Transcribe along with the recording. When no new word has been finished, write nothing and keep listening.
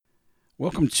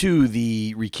Welcome to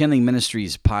the Rekindling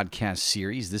Ministries podcast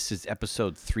series. This is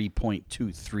episode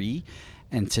 3.23,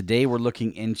 and today we're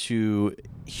looking into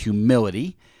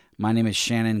humility. My name is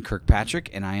Shannon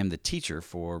Kirkpatrick, and I am the teacher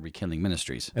for Rekindling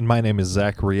Ministries. And my name is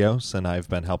Zach Rios, and I've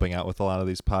been helping out with a lot of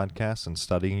these podcasts and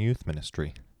studying youth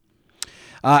ministry.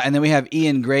 And then we have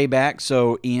Ian Gray back.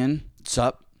 So, Ian, what's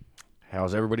up?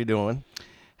 How's everybody doing?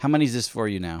 How many is this for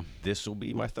you now? This will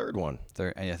be my third one.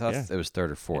 Third. I thought it was third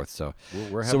or fourth. So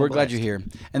We're so we're glad you're here.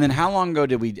 And then how long ago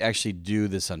did we actually do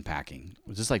this unpacking?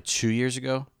 Was this like 2 years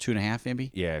ago? 2.5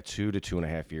 maybe? Yeah, 2 to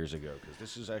 2.5 years ago, because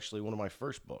this is actually one of my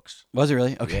first books. Was it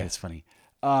really? Okay, Yeah. that's funny.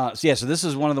 So this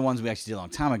is one of the ones we actually did a long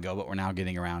time ago, but we're now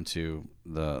getting around to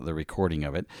the recording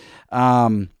of it.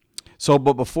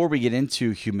 But before we get into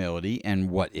humility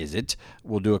and what is it,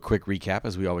 we'll do a quick recap,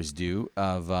 as we always do,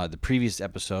 of the previous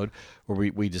episode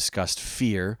where we discussed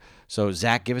fear. So,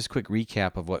 Zach, give us a quick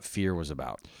recap of what fear was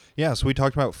about. Yeah, so we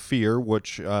talked about fear,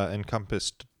 which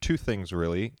encompassed two things,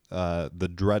 really.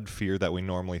 The dread fear that we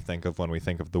normally think of when we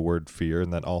think of the word fear,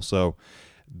 and then also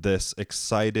this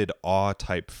excited awe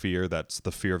type fear that's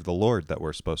the fear of the Lord that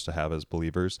we're supposed to have as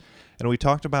believers. And we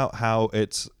talked about how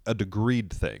it's a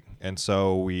degreed thing. And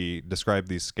so we described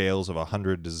these scales of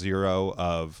 100 to 0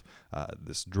 of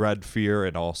this dread fear,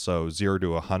 and also 0 to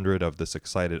 100 of this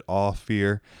excited awe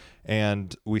fear.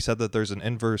 And we said that there's an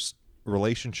inverse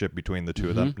relationship between the two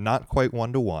of them, not quite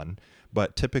 1-to-1,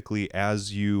 but typically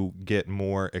as you get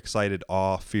more excited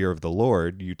awe fear of the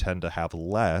Lord, you tend to have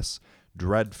less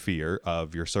dread fear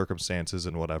of your circumstances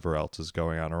and whatever else is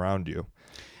going on around you.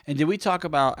 And did we talk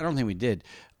about? I don't think we did.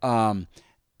 So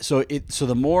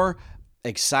the more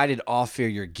excited awe fear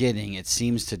you're getting, it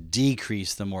seems to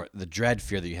decrease the dread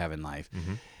fear that you have in life.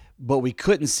 Mm-hmm. But we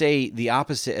couldn't say the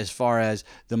opposite, as far as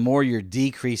the more you're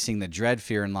decreasing the dread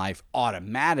fear in life,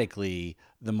 automatically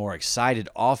the more excited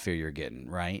awe fear you're getting,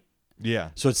 right? Yeah.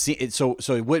 So so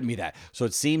it wouldn't be that. So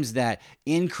it seems that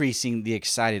increasing the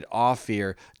excited awe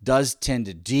fear does tend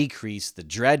to decrease the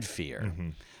dread fear,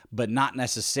 but not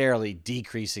necessarily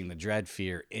decreasing the dread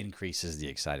fear increases the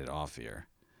excited awe fear.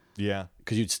 Yeah.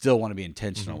 Because you'd still want to be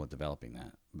intentional with developing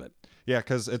that. But Yeah,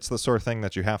 because it's the sort of thing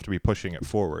that you have to be pushing it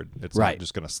forward. It's Right. not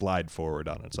just going to slide forward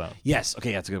on its own. yes,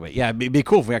 okay, that's a good way. Yeah, it'd be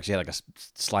cool if we actually had like a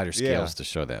slider scales Yeah. to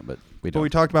show that, but we But don't. we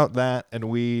talked about that, and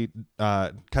we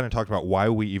kind of talked about why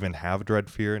we even have dread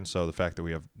fear, and so the fact that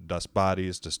we have dust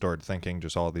bodies, distorted thinking,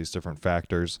 just all these different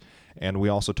factors. And we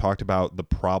also talked about the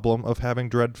problem of having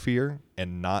dread fear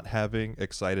and not having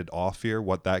excited awe fear,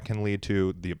 what that can lead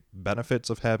to, the benefits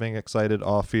of having excited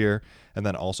awe fear, and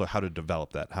then also how to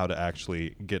develop that, how to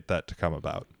actually get that to come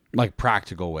about. Like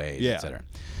practical ways, Yeah. et cetera.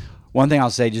 One thing I'll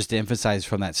say, just to emphasize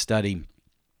from that study,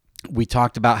 we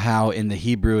talked about how in the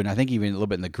Hebrew, and I think even a little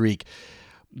bit in the Greek,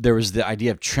 there was the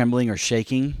idea of trembling or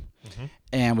shaking.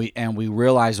 And we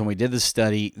realized when we did the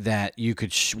study that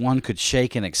one could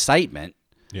shake in excitement,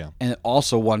 Yeah. and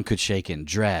also one could shake in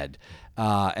dread,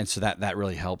 and so that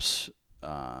really helps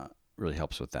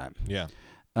with that. Yeah.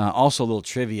 Also, a little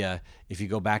trivia: if you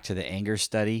go back to the anger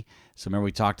study, so remember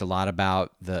we talked a lot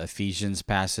about the Ephesians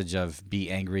passage of "be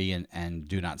angry and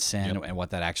do not sin" and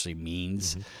what that actually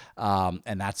means,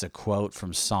 and that's a quote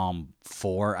from Psalm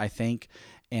 4, I think,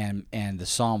 and the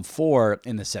Psalm 4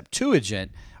 in the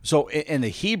Septuagint. So in the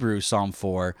Hebrew Psalm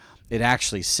 4, it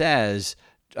actually says,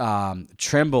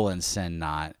 "Tremble and sin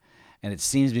not." And it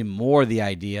seems to be more the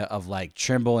idea of like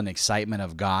tremble in excitement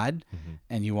of God,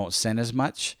 and you won't sin as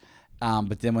much.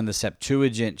 But then when the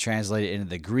Septuagint translated into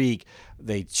the Greek,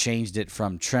 they changed it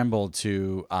from tremble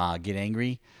to get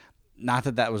angry. Not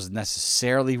that was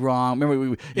necessarily wrong.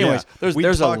 Remember, anyways, we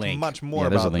there's a talked link. much more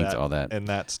there's about a link that to all that. in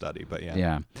that study, but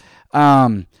yeah.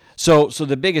 Yeah. So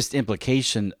the biggest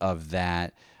implication of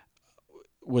that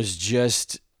was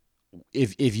just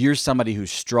if you're somebody who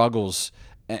struggles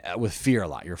with fear a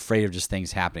lot, you're afraid of just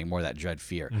things happening, more of that dread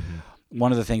fear.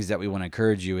 One of the things that we want to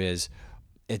encourage you is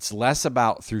it's less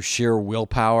about through sheer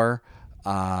willpower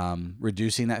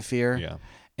reducing that fear. Yeah.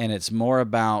 And it's more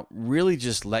about really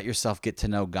just let yourself get to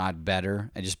know God better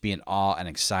and just be in awe and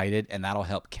excited, and that'll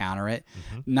help counter it.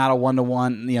 Not a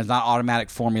 1-to-1, it's not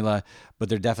automatic formula, but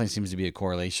there definitely seems to be a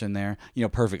correlation there.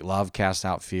 Perfect love casts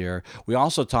out fear. We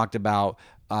also talked about,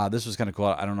 this was kind of cool,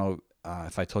 I don't know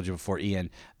if I told you before, Ian,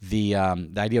 the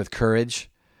idea of courage.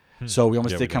 So we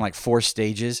almost did kind of like 4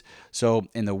 stages. So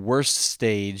in the worst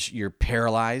stage, you're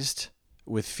paralyzed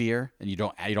with fear and you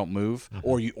don't move,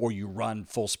 or you run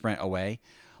full sprint away.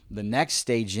 The next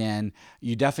stage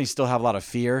you definitely still have a lot of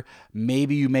fear.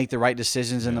 Maybe you make the right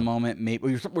decisions in the moment. Maybe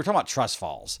we're talking about trust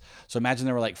falls. So imagine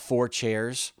there were like 4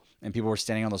 chairs and people were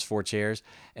standing on those 4 chairs.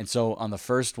 And so on the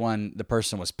first one, the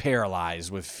person was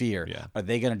paralyzed with fear. Yeah. Are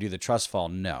they going to do the trust fall?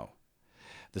 No.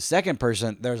 The second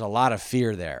person, there's a lot of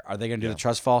fear there. Are they going to do the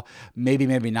trust fall? Maybe,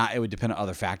 maybe not. It would depend on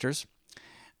other factors.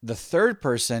 The third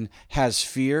person has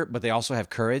fear, but they also have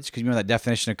courage. Because you know that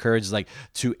definition of courage is like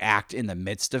to act in the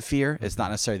midst of fear. It's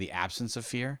not necessarily the absence of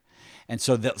fear. And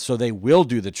so they will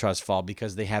do the trust fall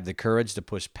because they have the courage to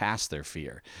push past their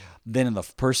fear. Then in the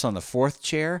person on the 4th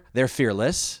chair, they're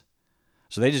fearless.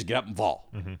 So they just get up and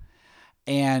fall.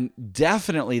 And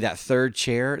definitely that 3rd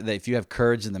chair, that if you have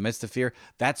courage in the midst of fear,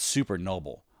 that's super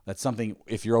noble. That's something,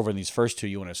 if you're over in these first 2,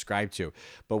 you want to ascribe to.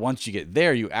 But once you get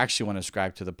there, you actually want to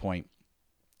ascribe to the point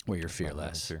where you're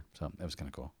fearless. Sure. So that was kind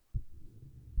of cool.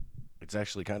 It's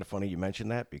actually kind of funny you mentioned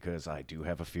that because I do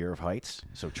have a fear of heights.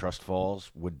 So trust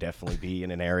falls would definitely be in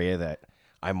an area that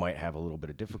I might have a little bit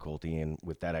of difficulty in.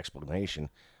 With that explanation,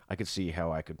 I could see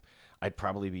how I'd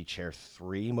probably be chair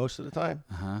 3 most of the time.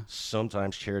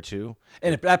 Sometimes chair 2.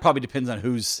 And that probably depends on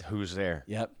who's there.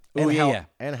 Yep. And Oh, how, yeah.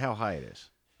 and how high it is.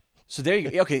 So there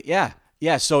you go. Okay, yeah.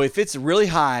 Yeah, so if it's really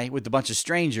high with a bunch of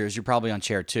strangers, you're probably on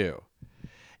chair 2.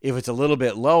 If it's a little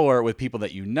bit lower with people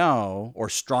that you know or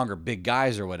stronger big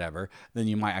guys or whatever, then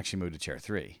you might actually move to chair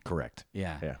 3. Correct.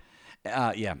 Yeah. Yeah.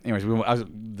 Yeah. Anyways,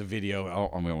 the video.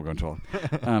 We won't go into all.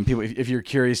 People, if you're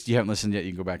curious, you haven't listened yet,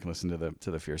 you can go back and listen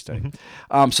to the fear study.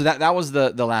 So that was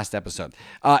the last episode.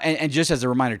 And just as a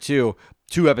reminder too,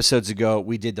 2 episodes ago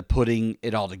we did the putting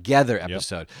it all together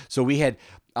episode. So we had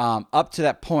up to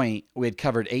that point we had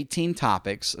covered 18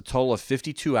 topics, a total of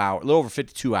 52 hours, a little over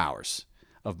 52 hours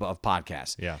of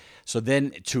podcast. Yeah. So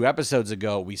then 2 episodes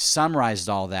ago we summarized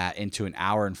all that into an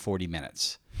hour and 40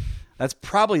 minutes. That's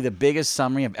probably the biggest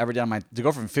summary I've ever done. To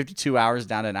go from 52 hours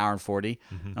down to an hour and 40.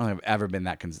 I don't think I've ever been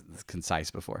that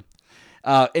concise before.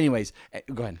 Anyways,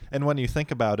 go ahead. And when you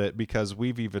think about it, because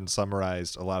we've even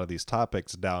summarized a lot of these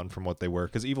topics down from what they were,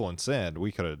 because Evil and Sin,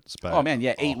 we could have spent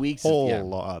 8 weeks. a whole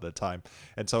lot of time.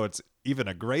 And so it's even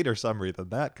a greater summary than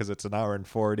that because it's an hour and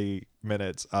 40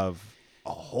 minutes of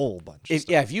a whole bunch of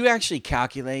stuff. If you actually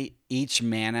calculate each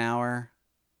man hour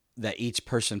that each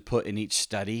person put in each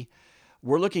study,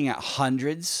 we're looking at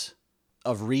hundreds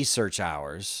of research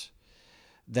hours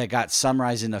that got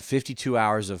summarized into 52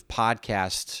 hours of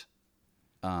podcast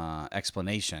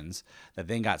explanations that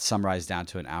then got summarized down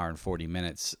to an hour and 40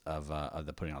 minutes of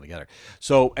the putting it all together.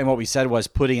 So, and what we said was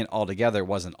putting it all together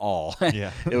wasn't all.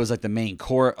 Yeah. It was like the main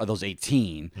core of those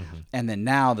 18. And then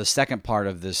now the second part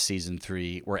of this season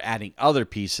 3, we're adding other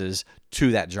pieces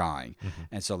to that drawing.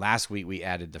 And so last week we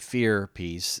added the fear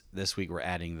piece. This week we're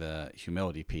adding the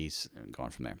humility piece and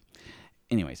going from there.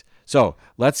 Anyways, so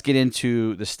let's get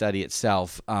into the study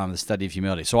itself, the study of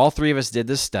humility. So all 3 of us did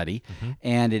this study,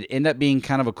 and it ended up being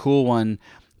kind of a cool one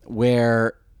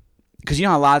where, because you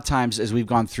know a lot of times as we've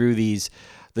gone through these,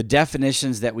 the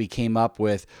definitions that we came up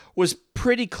with was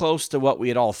pretty close to what we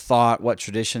had all thought, what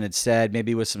tradition had said,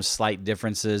 maybe with some slight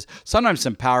differences, sometimes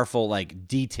some powerful, like,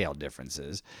 detailed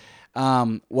differences.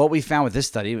 What we found with this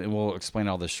study, and we'll explain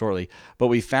all this shortly, but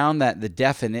we found that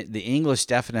the English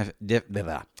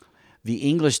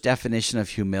definition of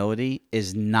humility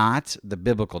is not the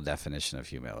biblical definition of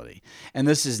humility. And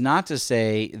this is not to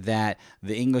say that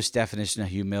the English definition of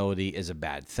humility is a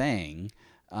bad thing,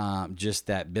 just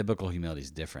that biblical humility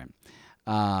is different.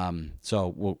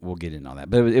 So we'll get into all that.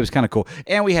 But it was kind of cool.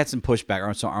 And we had some pushback,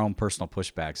 or some our own personal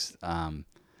pushbacks.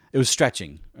 It was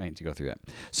stretching, right, to go through that.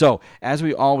 So as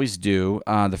we always do,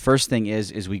 the first thing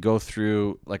is we go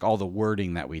through like all the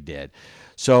wording that we did.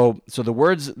 So the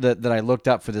words that I looked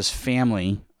up for this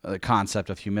family concept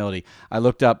of humility, I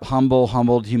looked up humble,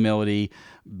 humbled, humility,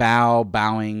 bow,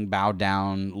 bowing, bow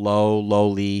down, low,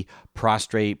 lowly,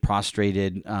 prostrate,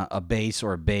 prostrated, abase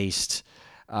or abased.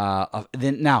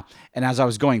 And as I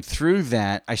was going through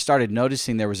that, I started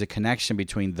noticing there was a connection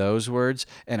between those words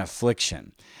and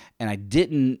affliction.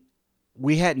 And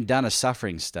we hadn't done a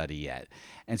suffering study yet.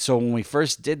 And so when we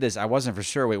first did this, I wasn't for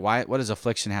sure, what does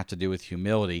affliction have to do with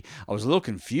humility? I was a little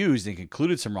confused and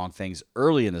concluded some wrong things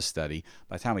early in the study.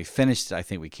 By the time we finished it, I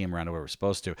think we came around to where we're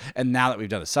supposed to. And now that we've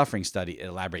done the suffering study, it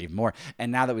elaborated even more.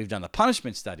 And now that we've done the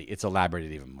punishment study, it's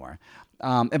elaborated even more.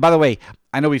 And by the way,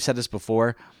 I know we've said this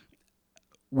before,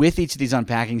 with each of these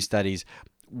unpacking studies,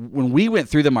 when we went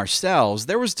through them ourselves,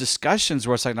 there was discussions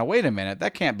where it's like, now, wait a minute,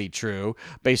 that can't be true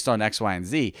based on X, Y, and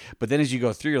Z. But then as you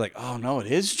go through, you're like, oh, no, it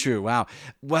is true. Wow,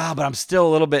 but I'm still a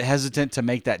little bit hesitant to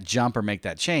make that jump or make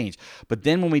that change. But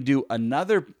then when we do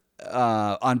another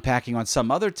unpacking on some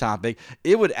other topic,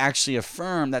 it would actually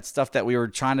affirm that stuff that we were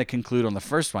trying to conclude on the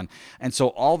first one. And so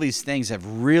all these things have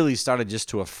really started just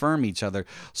to affirm each other.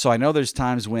 So I know there's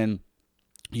times when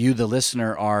you, the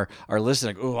listener, are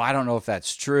listening. Oh, I don't know if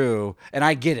that's true, and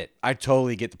I get it. I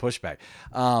totally get the pushback.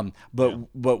 One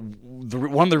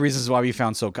of the reasons why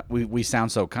we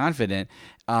sound so confident.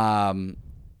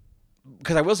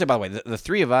 Because I will say, by the way, the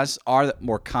three of us are the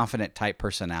more confident type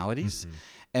personalities,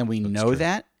 and we know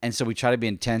that, and so we try to be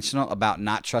intentional about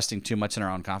not trusting too much in our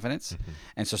own confidence,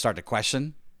 and so start to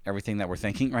question everything that we're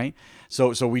thinking, right?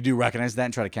 So we do recognize that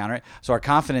and try to counter it. So our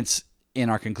confidence in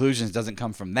our conclusions doesn't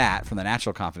come from that, from the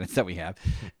natural confidence that we have.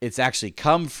 It's actually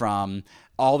come from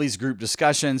all these group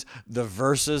discussions, the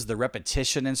verses, the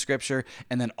repetition in scripture,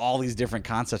 and then all these different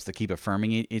concepts that keep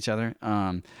affirming each other.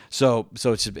 So it's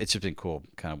just been cool,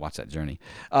 kind of watch that journey.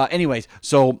 Anyways,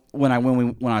 so when I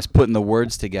was putting the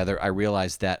words together, I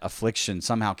realized that affliction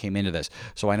somehow came into this.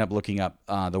 So I ended up looking up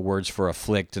the words for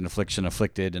afflict and affliction,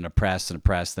 afflicted, and oppressed, and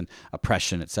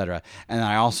oppression, etc. And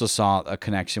I also saw a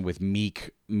connection with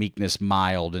meekness,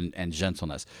 mild, and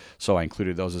gentleness. So I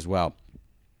included those as well.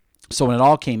 So when it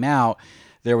all came out,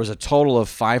 there was a total of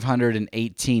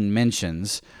 518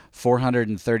 mentions,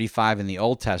 435 in the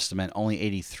Old Testament, only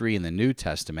 83 in the New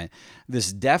Testament.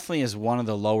 This definitely is one of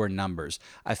the lower numbers.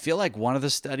 I feel like one of the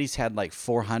studies had like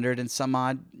 400 and some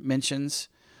odd mentions.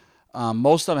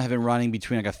 Most of them have been running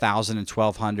between like 1,000 and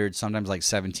 1,200, sometimes like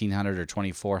 1,700 or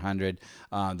 2,400.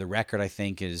 The record, I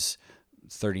think, is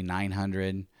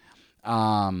 3,900.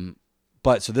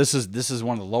 But so this is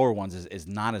one of the lower ones, is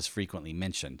not as frequently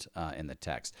mentioned in the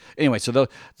text. Anyway, so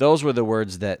those were the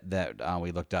words that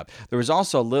we looked up. There was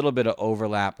also a little bit of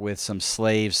overlap with some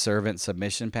slave servant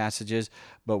submission passages,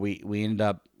 but we ended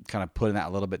up kind of putting that a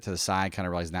little bit to the side, kind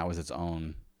of realizing that was its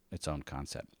own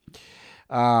concept.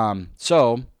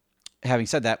 So having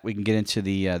said that, we can get into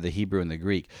the Hebrew and the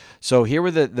Greek. So here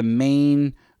were the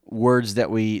main words that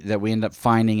we end up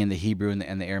finding in the Hebrew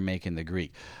and the Aramaic and the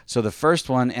Greek. So the first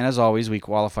one, and as always, we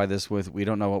qualify this with we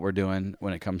don't know what we're doing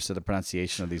when it comes to the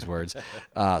pronunciation of these words.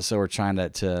 So we're trying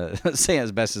to say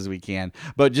as best as we can.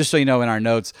 But just so you know, in our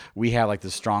notes, we have like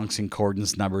the Strong's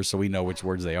Concordance numbers, so we know which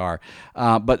words they are.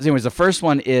 But anyways, the first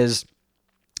one is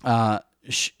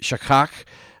shakak,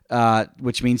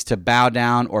 which means to bow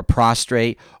down or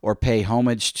prostrate or pay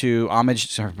homage to, or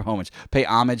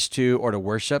to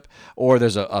worship. Or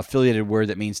there's a affiliated word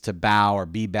that means to bow or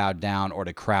be bowed down or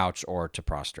to crouch or to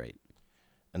prostrate.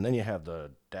 And then you have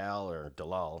the dal or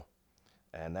dalal,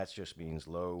 and that just means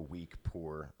low, weak,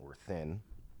 poor, or thin.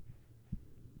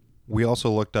 We also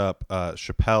looked up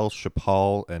shapel,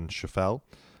 shapal, and shafel,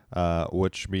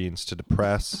 which means to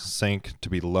depress, sink, to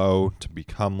be low, to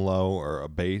become low or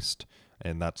abased.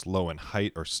 And that's low in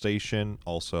height or station,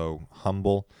 also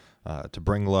humble, to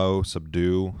bring low,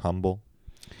 subdue, humble.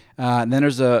 And then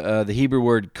there's the Hebrew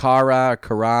word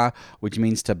kara, which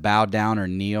means to bow down or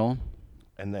kneel.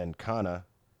 And then kana,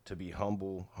 to be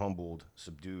humble, humbled,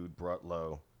 subdued, brought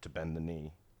low, to bend the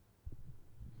knee.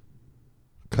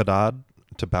 Kadad,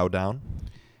 to bow down.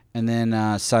 And then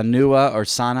sanua or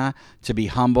sana, to be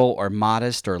humble or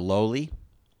modest or lowly.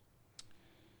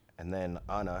 And then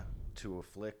ana, to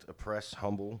afflict, oppress,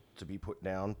 humble, to be put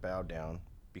down, bow down,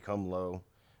 become low,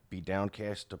 be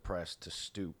downcast, depressed, to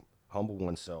stoop, humble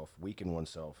oneself, weaken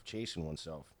oneself, chasten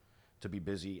oneself, to be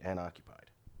busy and occupied.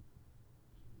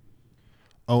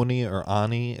 Oni or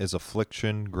ani is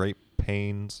affliction, great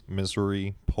pains,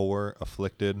 misery, poor,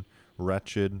 afflicted,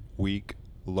 wretched, weak,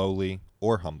 lowly,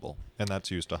 or humble. And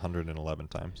that's used 111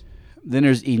 times. Then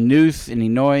there's inuth and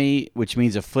inoi, which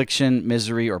means affliction,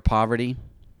 misery, or poverty.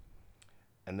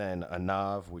 And then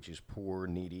anav, which is poor,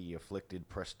 needy, afflicted,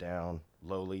 pressed down,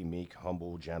 lowly, meek,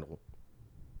 humble, gentle.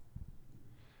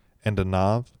 And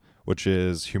anav, which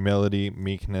is humility,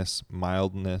 meekness,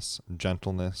 mildness,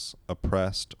 gentleness,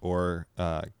 oppressed, or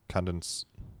condescension.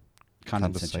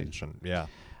 Yeah.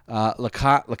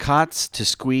 Lakats, to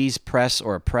squeeze, press,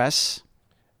 or oppress.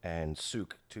 And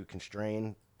suk, to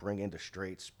constrain, bring into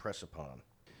straits, press upon.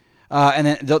 And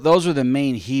then those are the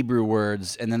main Hebrew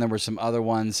words, and then there were some other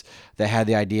ones that had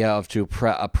the idea of to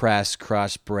oppress,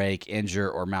 crush, break, injure,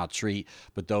 or maltreat,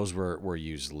 but those were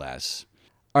used less.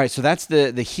 All right, so that's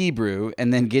the Hebrew,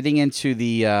 and then getting into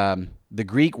the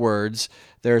Greek words,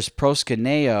 there's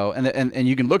proskuneo, and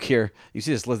you can look here, you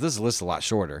see this list is a lot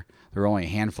shorter. There are only a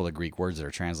handful of Greek words that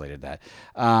are translated that.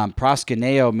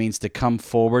 Proskuneo means to come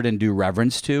forward and do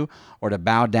reverence to, or to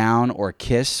bow down, or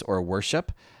kiss, or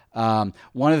worship.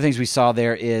 One of the things we saw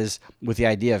there is with the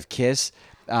idea of kiss,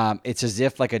 it's as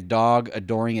if like a dog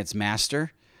adoring its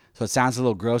master. So it sounds a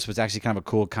little gross, but it's actually kind of a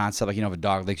cool concept. Like, if a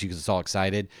dog licks you because it's all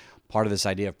excited. Part of this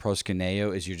idea of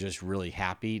proskuneo is you're just really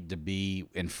happy to be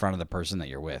in front of the person that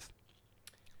you're with.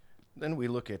 Then we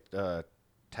look at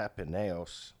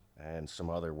tapeneos and some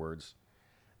other words.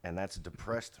 and that's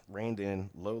depressed, reined in,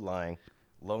 low lying,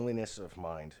 loneliness of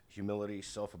mind, humility,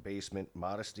 self abasement,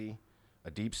 modesty,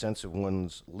 a deep sense of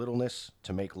one's littleness,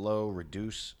 to make low,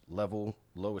 reduce, level,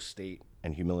 low estate,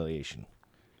 and humiliation.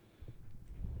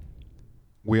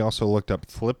 We also looked up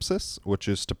thlipsis, which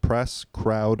is to press,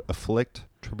 crowd, afflict,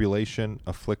 tribulation,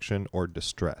 affliction, or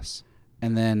distress.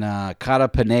 And then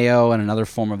katapaneo, and another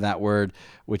form of that word,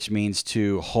 which means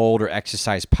to hold or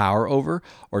exercise power over,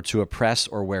 or to oppress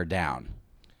or wear down.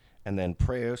 And then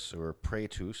praeus or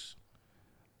praetus,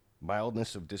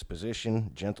 mildness of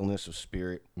disposition, gentleness of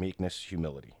spirit, meekness,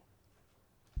 humility.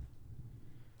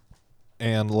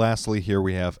 And lastly, here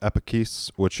we have epikes,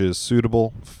 which is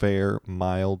suitable, fair,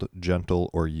 mild,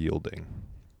 gentle, or yielding.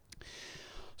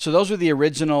 So those were the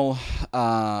original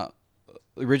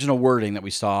wording that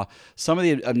we saw. Some of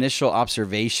the initial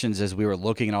observations as we were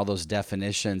looking at all those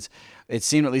definitions, it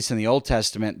seemed, at least in the Old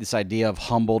Testament, this idea of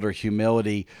humbled or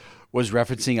humility was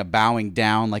referencing a bowing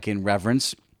down, like in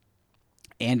reverence,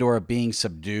 and or being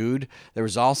subdued. There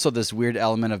was also this weird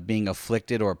element of being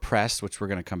afflicted or oppressed, which we're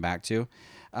going to come back to.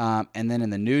 And then in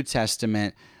the New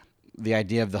Testament, the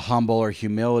idea of the humble or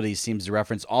humility seems to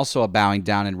reference also a bowing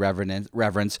down in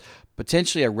reverence,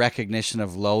 potentially a recognition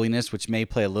of lowliness, which may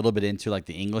play a little bit into like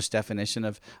the English definition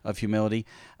of humility,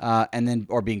 and then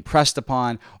or being pressed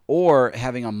upon, or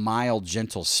having a mild,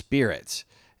 gentle spirit.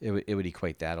 It would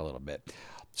equate that a little bit.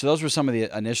 So those were some of the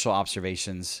initial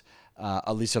observations,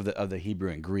 at least of the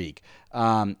Hebrew and Greek.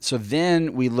 So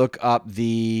then we look up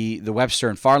the Webster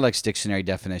and Farlex dictionary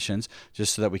definitions,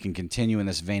 just so that we can continue in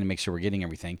this vein and make sure we're getting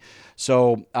everything.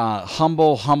 So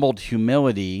humbled,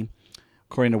 humility,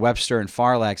 according to Webster and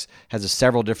Farlex, has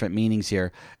several different meanings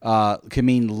here. Can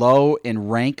mean low in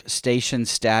rank, station,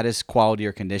 status, quality,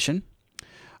 or condition.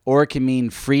 Or it can mean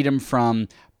freedom from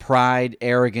pride,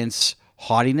 arrogance,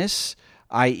 haughtiness,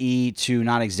 i.e. to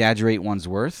not exaggerate one's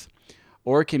worth.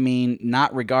 Or it can mean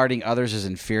not regarding others as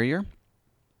inferior.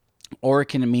 Or it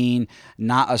can mean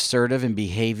not assertive in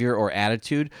behavior or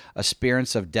attitude,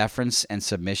 appearance of deference and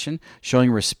submission,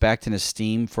 showing respect and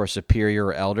esteem for a superior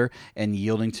or elder, and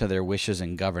yielding to their wishes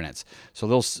and governance. So a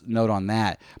little note on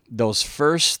that. Those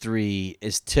first three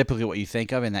is typically what you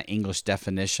think of in that English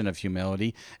definition of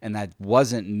humility, and that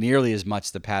wasn't nearly as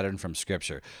much the pattern from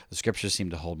Scripture. The Scriptures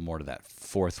seem to hold more to that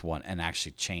fourth one and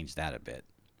actually change that a bit.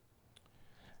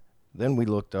 Then we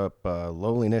looked up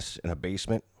lowliness and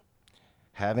abasement,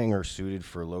 having or suited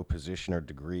for a low position or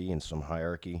degree in some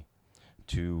hierarchy,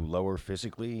 to lower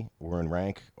physically or in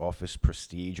rank, office,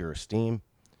 prestige, or esteem,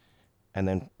 and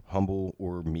then humble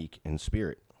or meek in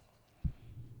spirit.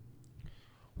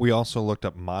 We also looked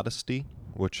up modesty,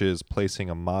 which is placing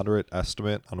a moderate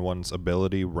estimate on one's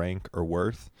ability, rank, or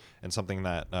worth. And something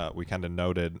that we kind of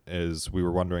noted is we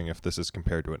were wondering if this is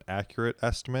compared to an accurate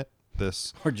estimate,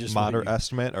 this Or just moderate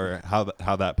estimate, or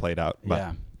how that played out. But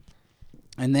Yeah.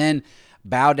 And then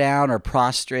bow down or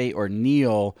prostrate or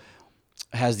kneel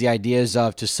has the ideas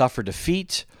of to suffer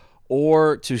defeat,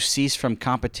 or to cease from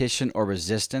competition or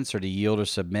resistance, or to yield or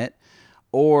submit,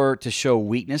 or to show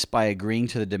weakness by agreeing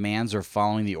to the demands or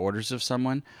following the orders of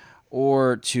someone,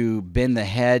 or to bend the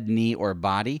head, knee, or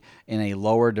body in a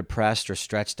lower, depressed, or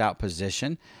stretched out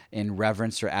position in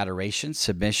reverence or adoration,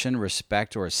 submission,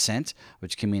 respect, or assent,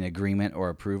 which can mean agreement or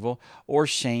approval, or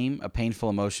shame, a painful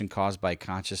emotion caused by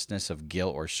consciousness of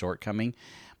guilt or shortcoming.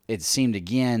 It seemed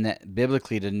again that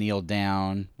biblically to kneel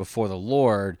down before the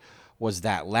Lord was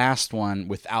that last one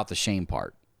without the shame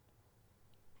part.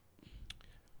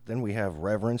 Then we have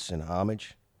reverence and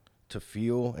homage, to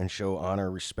feel and show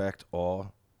honor, respect, awe,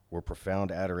 or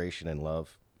profound adoration and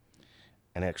love,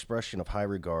 an expression of high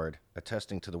regard,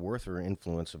 attesting to the worth or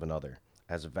influence of another,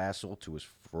 as a vassal to his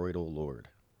feudal lord.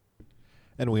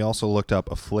 And we also looked up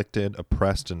afflicted,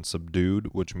 oppressed, and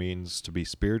subdued, which means to be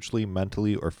spiritually,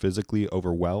 mentally, or physically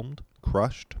overwhelmed,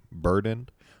 crushed,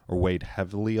 burdened, or weighed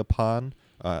heavily upon.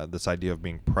 This idea of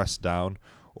being pressed down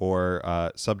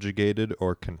or subjugated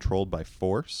or controlled by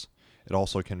force. It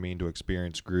also can mean to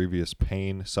experience grievous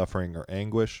pain, suffering, or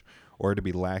anguish, or to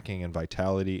be lacking in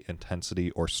vitality,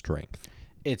 intensity, or strength.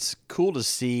 It's cool to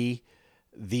see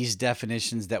these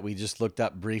definitions that we just looked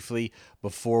up briefly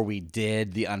before we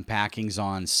did the unpackings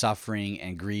on suffering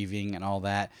and grieving and all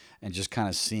that, and just kind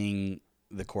of seeing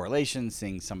the correlation,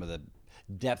 seeing some of the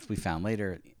depth we found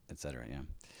later, etc. Yeah.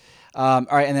 All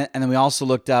right, and then we also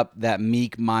looked up that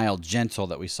meek, mild, gentle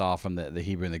that we saw from the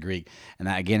Hebrew and the Greek, and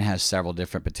that again has several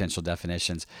different potential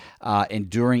definitions.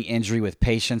 Enduring injury with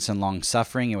patience and long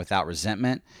suffering and without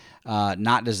resentment.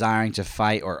 Not desiring to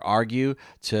fight or argue,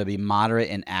 to be moderate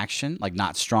in action, like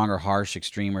not strong or harsh,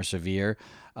 extreme or severe,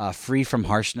 free from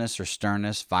harshness or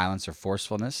sternness, violence or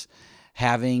forcefulness.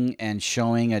 having and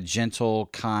showing a gentle,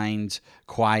 kind,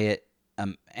 quiet,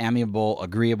 amiable,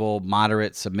 agreeable,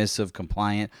 moderate, submissive,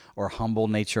 compliant, or humble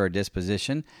nature or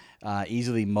disposition,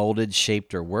 easily molded,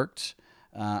 shaped, or worked,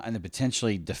 and then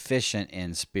potentially deficient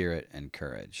in spirit and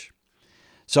courage.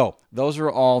 So those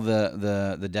were all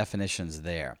the definitions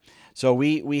there. So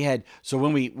we had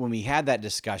when we had that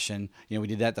discussion, we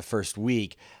did that the first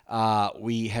week.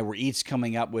 We're each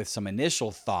coming up with some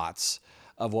initial thoughts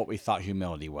of what we thought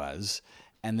humility was,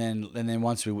 and then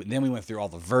once we went through all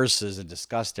the verses and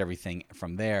discussed everything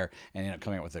from there, and ended up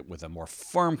coming up with a more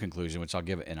firm conclusion, which I'll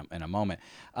give in a moment.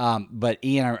 But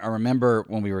Ian, I remember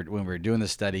when we were doing the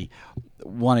study,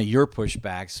 one of your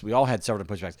pushbacks. We all had several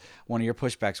pushbacks. One of your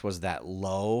pushbacks was that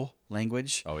low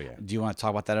language. Oh, yeah. Do you want to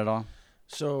talk about that at all?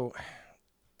 So,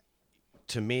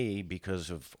 to me, because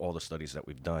of all the studies that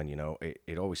we've done,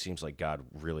 it always seems like God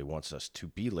really wants us to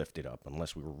be lifted up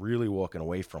unless we were really walking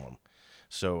away from him.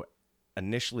 So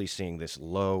initially seeing this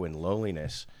low and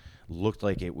lowliness looked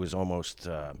like it was almost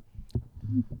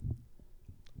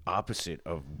opposite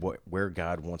of where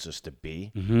God wants us to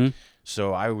be. Mm-hmm.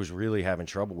 So I was really having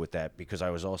trouble with that because I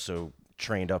was also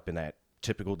trained up in that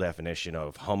typical definition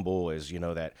of humble as,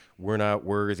 that we're not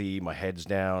worthy, my head's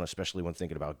down, especially when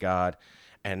thinking about God.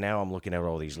 And now I'm looking at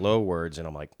all these low words and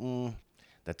I'm like,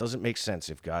 that doesn't make sense.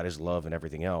 If God is love and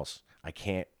everything else, I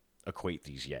can't equate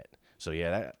these yet. So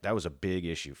yeah, that was a big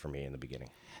issue for me in the beginning.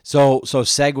 So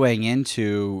segueing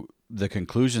into the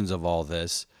conclusions of all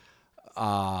this,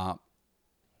 because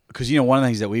one of the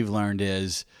things that we've learned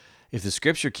is if the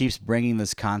scripture keeps bringing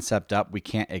this concept up, we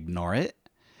can't ignore it.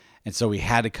 And so we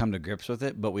had to come to grips with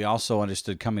it, but we also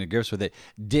understood coming to grips with it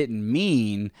didn't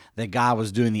mean that God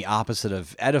was doing the opposite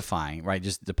of edifying, right?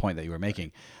 Just the point that you were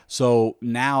making. So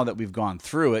now that we've gone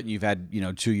through it, and you've had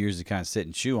 2 years to kind of sit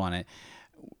and chew on it,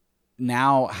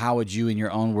 now how would you, in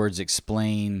your own words,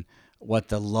 explain what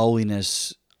the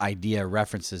lowliness idea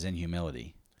references in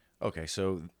humility? Okay,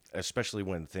 so especially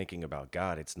when thinking about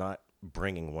God, it's not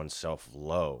bringing oneself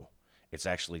low. It's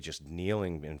actually just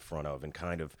kneeling in front of and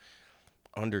kind of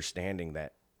understanding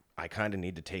that I kind of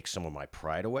need to take some of my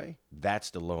pride away. That's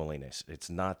the loneliness. It's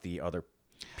not the other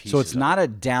pieces. So it's not a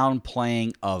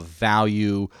downplaying of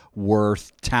value,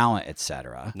 worth, talent,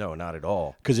 etc. No, not at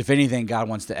all. Because if anything, God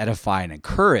wants to edify and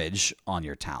encourage on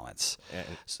your talents.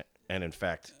 And in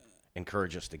fact,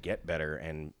 encourage us to get better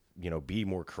and, be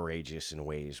more courageous in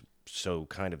ways. So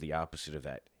kind of the opposite of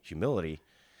that humility.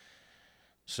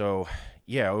 So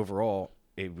yeah, overall,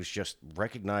 it was just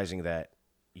recognizing that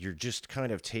you're just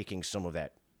kind of taking some of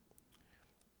that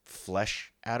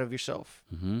flesh out of yourself.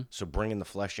 Mm-hmm. So bringing the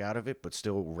flesh out of it, but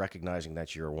still recognizing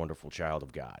that you're a wonderful child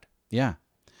of God. Yeah.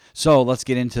 So let's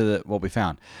get into what we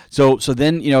found. So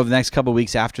then, the next couple of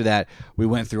weeks after that, we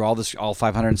went through all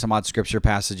 500 and some odd scripture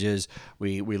passages.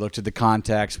 We looked at the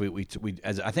context.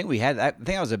 I think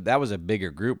that was a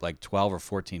bigger group, like 12 or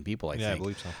 14 people. I think. I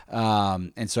believe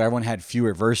so. And so everyone had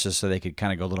fewer verses, so they could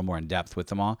kind of go a little more in depth with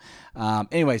them all.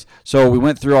 Anyways, so we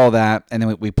went through all that, and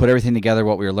then we put everything together,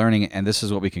 what we were learning, and this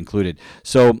is what we concluded.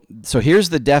 So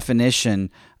here's the definition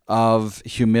of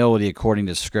humility according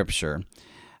to Scripture.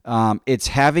 It's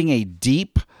having a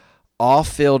deep,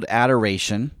 awe-filled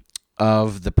adoration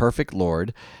of the perfect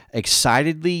Lord,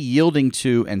 excitedly yielding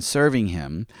to and serving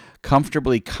Him,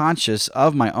 comfortably conscious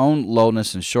of my own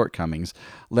lowness and shortcomings,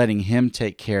 letting Him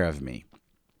take care of me.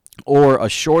 Or a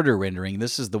shorter rendering,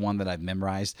 this is the one that I've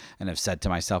memorized and have said to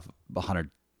myself 100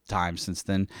 times since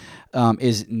then,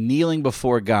 is kneeling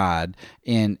before God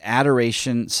in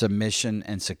adoration, submission,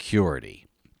 and security.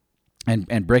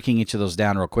 And breaking each of those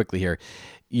down real quickly here.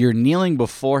 You're kneeling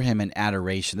before Him in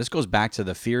adoration. This goes back to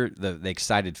the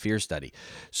excited fear study.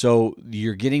 So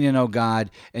you're getting to know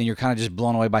God, and you're kind of just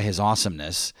blown away by His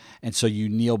awesomeness. And so you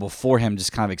kneel before Him,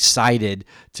 just kind of excited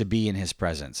to be in His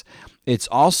presence. It's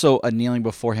also a kneeling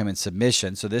before Him in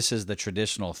submission. So this is the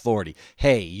traditional authority.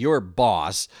 Hey, you're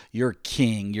boss, you're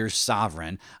king, you're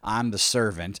sovereign. I'm the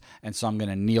servant, and so I'm going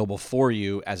to kneel before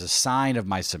you as a sign of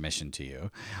my submission to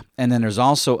you. And then there's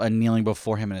also a kneeling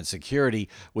before Him in security,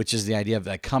 which is the idea of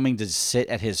coming to sit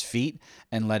at His feet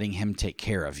and letting Him take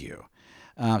care of you.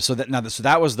 So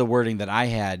that was the wording that I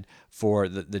had for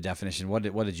the definition. What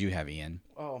did you have, Ian?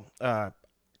 Well,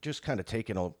 just kind of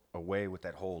taking away with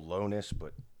that whole lowness,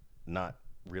 but not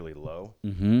really low.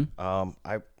 Mm-hmm.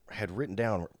 I had written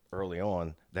down early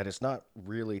on that it's not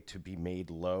really to be made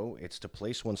low. It's to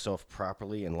place oneself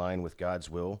properly in line with God's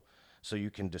will so you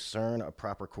can discern a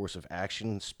proper course of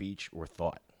action, speech, or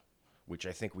thought, which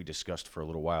I think we discussed for a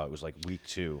little while. It was like week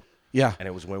 2. Yeah. And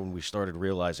it was when we started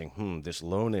realizing, this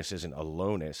lowness isn't a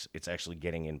lowness. It's actually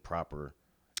getting in proper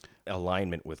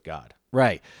alignment with God.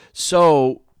 Right.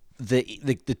 So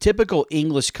the typical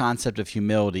English concept of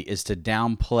humility is to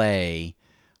downplay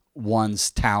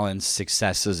one's talents,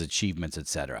 successes, achievements,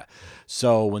 etc.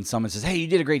 So when someone says, "Hey, you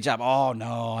did a great job," "Oh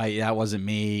no, that wasn't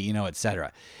me,"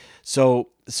 etc.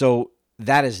 So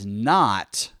that is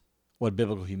not what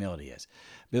biblical humility is.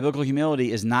 Biblical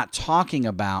humility is not talking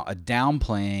about a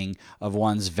downplaying of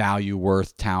one's value,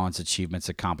 worth, talents, achievements,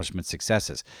 accomplishments,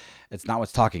 successes. It's not what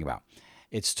it's talking about.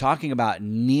 It's talking about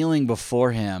kneeling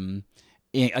before him,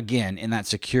 again, in that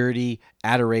security,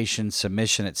 adoration,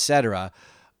 submission, etc.,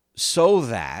 so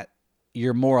that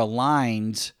you're more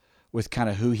aligned with kind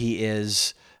of who he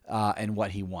is and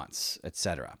what he wants,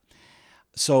 etc.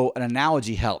 So an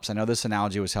analogy helps. I know this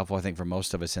analogy was helpful, I think, for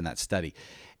most of us in that study.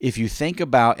 If you think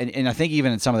about, and I think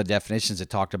even in some of the definitions it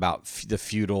talked about the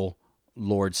feudal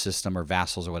lord system or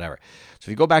vassals or whatever. So if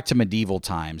you go back to medieval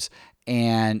times,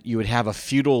 and you would have a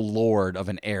feudal lord of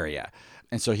an area.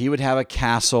 And so he would have a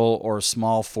castle or a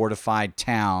small fortified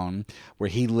town where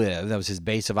he lived. That was his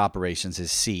base of operations,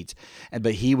 his seat.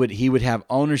 But he would have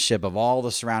ownership of all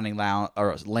the surrounding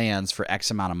lands for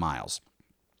X amount of miles.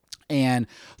 And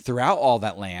throughout all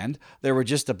that land, there were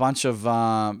just a bunch of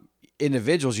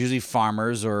individuals, usually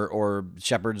farmers or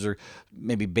shepherds or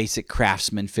maybe basic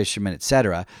craftsmen, fishermen,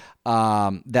 etc.,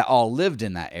 that all lived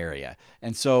in that area.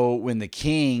 And so when the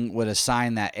king would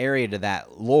assign that area to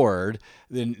that lord,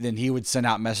 then he would send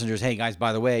out messengers, "Hey guys,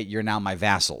 by the way, you're now my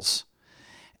vassals."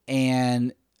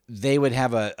 And they would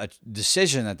have a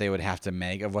decision that they would have to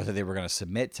make of whether they were going to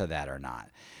submit to that or not.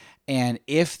 And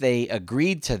if they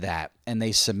agreed to that and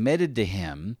they submitted to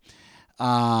him,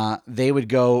 they would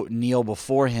go kneel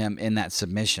before him in that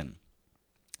submission.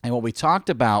 And what we talked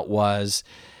about was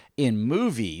in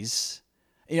movies,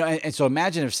 and so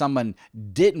imagine if someone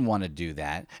didn't want to do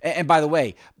that. And by the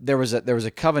way, there was a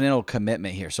covenantal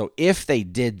commitment here. So if they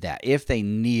did that, if they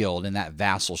kneeled in that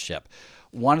vassalship,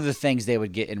 one of the things they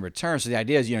would get in return. So the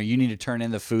idea is, you need to turn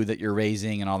in the food that you're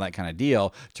raising and all that kind of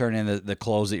deal, turn in the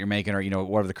clothes that you're making or,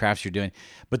 whatever the crafts you're doing.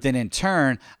 But then in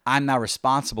turn, I'm now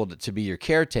responsible to be your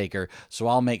caretaker. So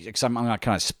I'm going to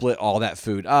kind of split all that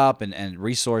food up and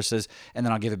resources, and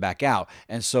then I'll give it back out.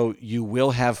 And so you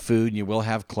will have food and you will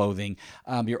have clothing.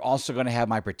 You're also going to have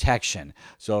my protection.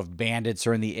 So if bandits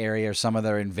are in the area or some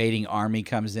other invading army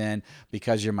comes in,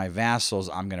 because you're my vassals,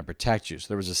 I'm going to protect you. So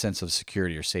there was a sense of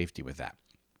security or safety with that.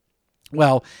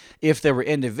 Well, if there were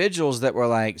individuals that were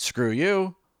like, "Screw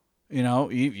you,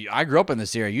 I grew up in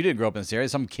this area. You didn't grow up in this area.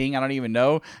 Some king I don't even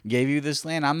know gave you this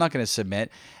land. I'm not going to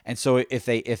submit." And so if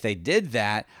they did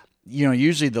that,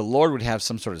 usually the Lord would have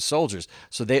some sort of soldiers.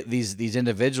 So these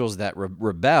individuals that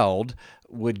rebelled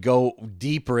would go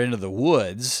deeper into the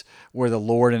woods where the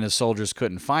Lord and his soldiers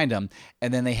couldn't find them,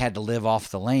 and then they had to live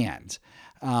off the land.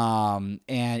 And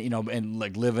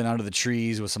like living under the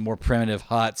trees with some more primitive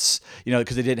huts,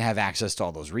 because they didn't have access to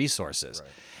all those resources. Right.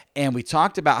 And we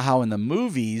talked about how in the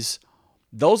movies,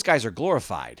 those guys are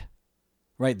glorified,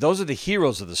 right? Those are the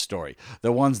heroes of the story,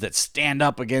 the ones that stand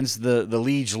up against the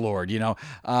liege lord, and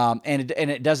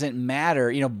it doesn't matter,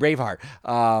 Braveheart.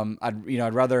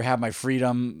 I'd rather have my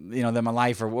freedom, than my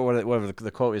life, or whatever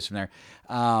the quote is from there.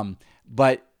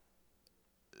 But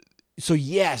so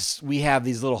yes, we have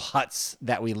these little huts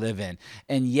that we live in.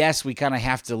 And yes, we kind of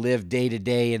have to live day to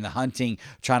day in the hunting,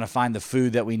 trying to find the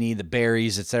food that we need, the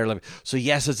berries, etc. So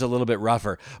yes, it's a little bit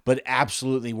rougher, but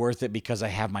absolutely worth it because I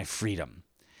have my freedom.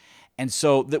 And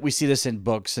so that we see this in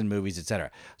books and movies,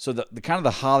 etc. So the kind of the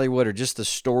Hollywood or just the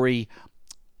story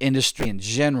industry in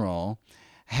general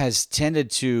has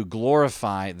tended to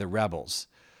glorify the rebels.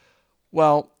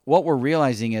 Well, what we're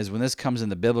realizing is when this comes in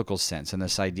the biblical sense and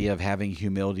this idea of having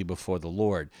humility before the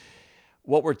Lord,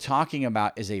 what we're talking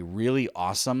about is a really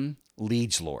awesome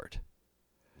liege lord.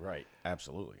 Right,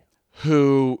 absolutely.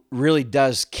 Who really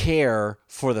does care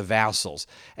for the vassals.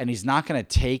 And he's not going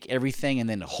to take everything and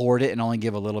then hoard it and only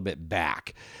give a little bit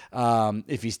back.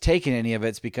 If he's taking any of it,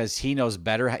 it's because he knows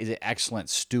better. He's an excellent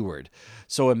steward.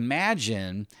 So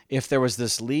imagine if there was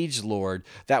this liege lord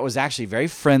that was actually very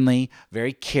friendly,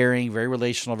 very caring, very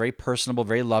relational, very personable,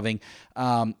 very loving.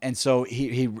 And so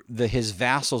his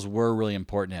vassals were really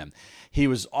important to him. He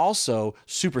was also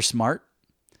super smart.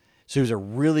 So he was a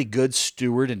really good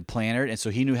steward and planner, and so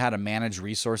he knew how to manage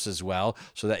resources well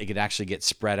so that it could actually get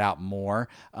spread out more,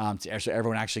 so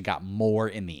everyone actually got more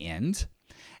in the end.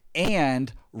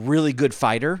 And really good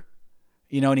fighter,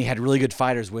 and he had really good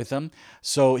fighters with him,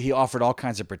 so he offered all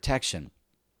kinds of protection.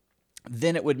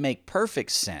 Then it would make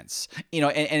perfect sense,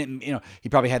 and he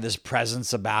probably had this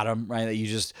presence about him, right? That you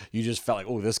just felt like,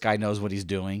 oh, this guy knows what he's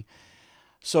doing.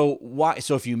 So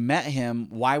if you met him,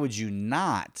 why would you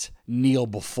not kneel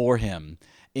before him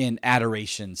in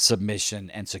adoration, submission,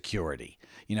 and security.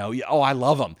 You know, oh, I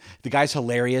love him. The guy's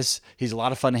hilarious. He's a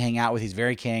lot of fun to hang out with. He's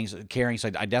very caring. So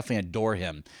I definitely adore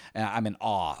him. And I'm in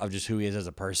awe of just who he is as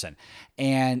a person.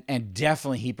 And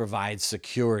definitely he provides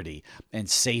security and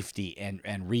safety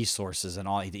and resources and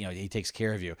all. You know, he takes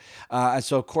care of you. And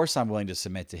so of course I'm willing to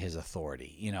submit to his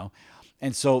authority. You know,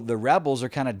 and so the rebels are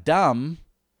kind of dumb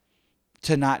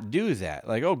to not do that.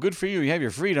 Like, oh, good for you. You have your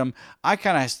freedom. I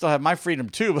kind of still have my freedom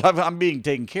too, but I'm being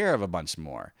taken care of a bunch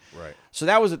more. Right. So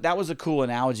that was a cool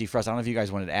analogy for us. I don't know if you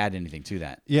guys wanted to add anything to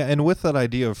that. Yeah, and with that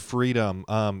idea of freedom,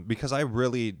 because I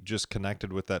really just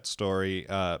connected with that story,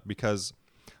 because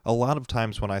a lot of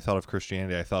times when I thought of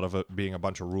Christianity, I thought of it being a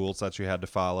bunch of rules that you had to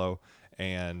follow,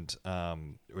 and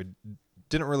we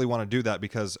didn't really want to do that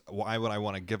because why would I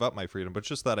want to give up my freedom? But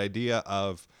just that idea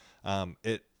of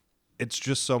it's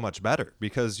just so much better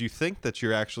because you think that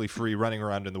you're actually free running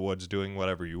around in the woods doing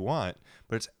whatever you want,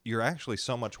 but you're actually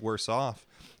so much worse off.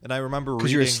 And I remember reading...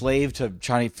 Because you're a slave to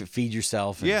trying to feed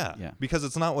yourself. And, because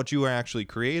it's not what you were actually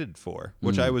created for,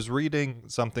 which I was reading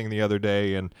something the other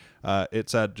day, and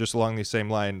it said just along these same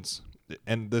lines,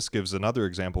 and this gives another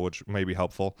example which may be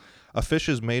helpful. A fish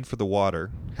is made for the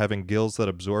water, having gills that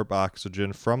absorb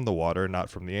oxygen from the water, not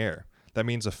from the air. That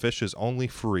means a fish is only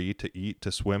free to eat,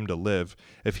 to swim, to live,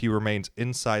 if he remains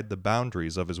inside the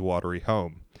boundaries of his watery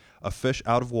home. A fish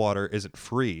out of water isn't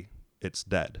free, it's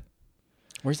dead.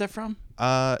 Where's that from?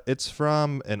 It's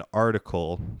from an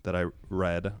article that I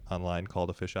read online called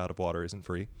 "A Fish Out of Water Isn't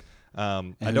Free." I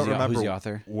don't remember who's the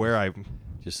author? where I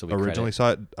Just so we originally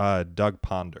saw it. Doug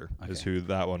Ponder is who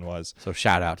that one was. So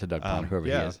shout out to Doug Ponder, whoever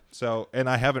he is. So, and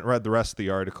I haven't read the rest of the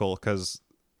article because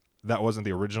that wasn't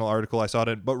the original article I saw it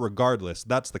in. But regardless,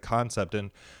 that's the concept,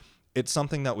 and it's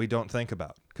something that we don't think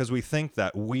about because we think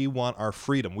that we want our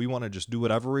freedom. We want to just do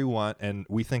whatever we want, and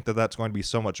we think that that's going to be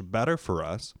so much better for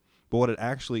us. But what it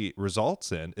actually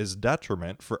results in is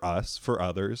detriment for us, for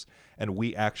others, and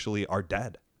we actually are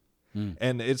dead.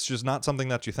 And it's just not something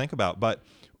that you think about. But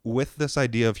with this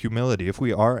idea of humility, if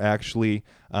we are actually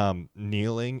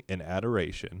kneeling in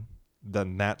adoration,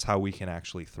 then that's how we can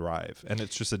actually thrive. And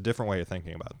it's just a different way of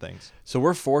thinking about things. So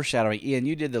we're foreshadowing. Ian,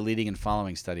 you did the leading and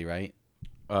following study, right?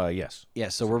 Yes. Yeah,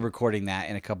 so we're recording that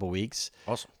in a couple weeks.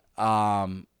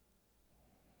 Awesome.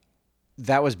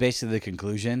 That was basically the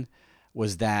conclusion,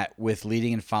 was that with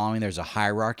leading and following, there's a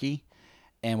hierarchy.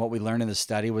 And what we learned in the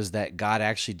study was that God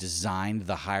actually designed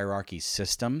the hierarchy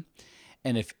system.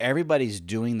 And if everybody's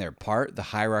doing their part, the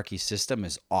hierarchy system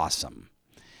is awesome.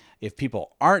 If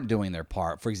people aren't doing their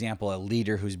part, for example, a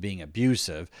leader who's being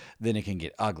abusive, then it can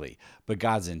get ugly. But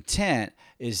God's intent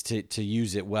is to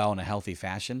use it well in a healthy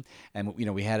fashion. And, you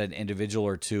know, we had an individual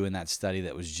or two in that study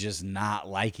that was just not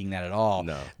liking that at all.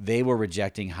 No. They were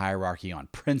rejecting hierarchy on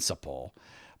principle.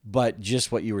 But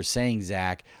just what you were saying,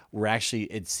 Zach,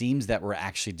 it seems that we're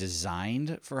actually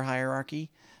designed for hierarchy.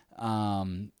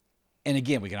 And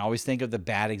again, we can always think of the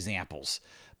bad examples,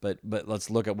 but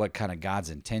let's look at what kind of God's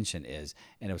intention is.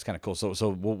 And it was kind of cool. So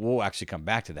we'll actually come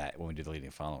back to that when we do the leading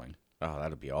and following. Oh,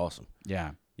 that'd be awesome.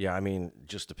 Yeah. Yeah, I mean,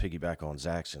 just to piggyback on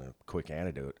Zach's and a quick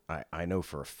anecdote, I know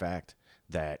for a fact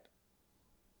that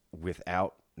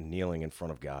without kneeling in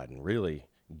front of God and really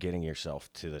getting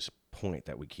yourself to this point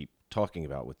that we keep talking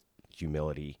about with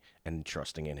humility and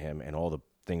trusting in him and all the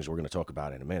things we're going to talk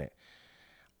about in a minute,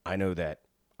 I know that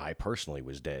I personally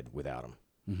was dead without him.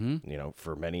 You know,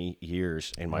 for many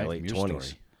years in my late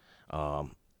 20s.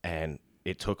 And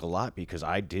it took a lot because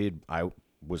I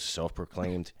was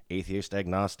self-proclaimed atheist,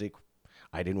 agnostic.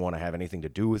 I didn't want to have anything to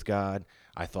do with God.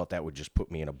 I thought that would just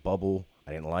put me in a bubble.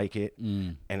 I didn't like it.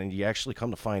 And then you actually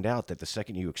come to find out that the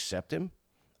second you accept him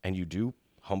and you do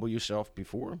humble yourself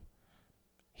before him,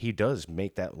 he does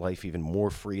make that life even more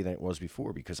free than it was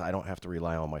before because I don't have to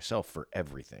rely on myself for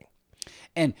everything.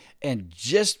 And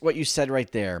just what you said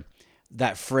right there,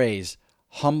 that phrase,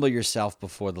 humble yourself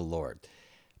before the Lord.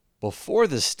 Before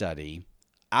the study,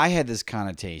 I had this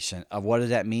connotation of what does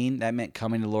that mean? That meant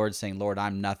coming to the Lord saying, Lord,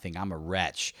 I'm nothing. I'm a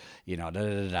wretch. You know,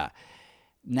 da-da-da-da.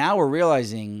 Now we're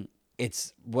realizing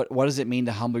it's what does it mean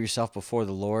to humble yourself before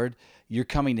the Lord? You're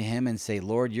coming to him and say,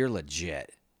 Lord, you're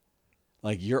legit.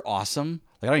 Like, you're awesome.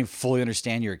 Like, I don't even fully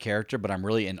understand your character, but I'm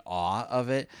really in awe of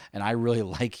it. And I really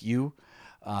like you.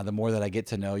 The more that I get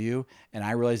to know you, and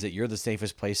I realize that you're the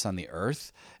safest place on the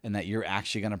earth, and that you're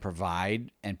actually going to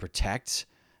provide and protect.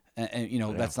 And you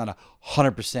know, that's not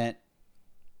 100%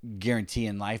 guarantee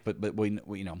in life, but we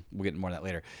you know, we'll get more of that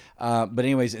later. But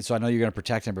anyways, and so I know you're going to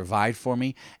protect and provide for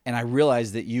me, and I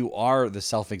realize that you are the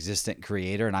self-existent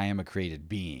creator, and I am a created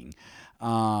being.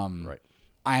 Right.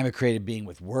 I am a created being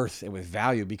with worth and with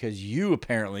value because you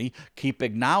apparently keep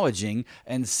acknowledging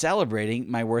and celebrating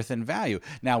my worth and value.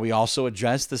 Now, we also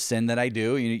address the sin that I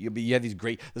do. You have these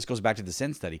great, this goes back to the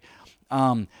sin study.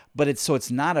 But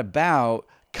it's not about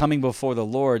coming before the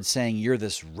Lord saying you're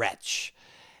this wretch.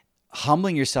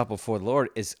 Humbling yourself before the Lord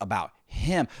is about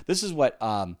him. This is what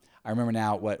I remember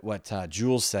now what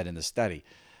Jules said in the study.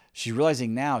 She's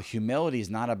realizing now humility is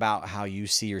not about how you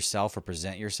see yourself or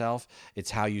present yourself.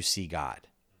 It's how you see God.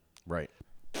 Right.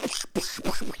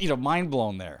 Mind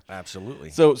blown there. Absolutely.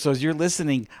 So as you're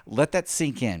listening, let that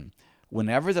sink in.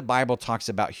 Whenever the Bible talks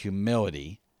about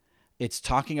humility, it's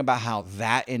talking about how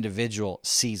that individual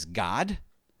sees God,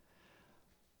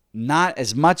 not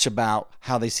as much about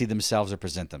how they see themselves or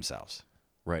present themselves.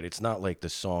 Right. It's not like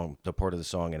the part of the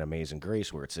song in Amazing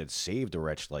Grace where it said, "Saved a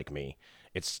wretch like me."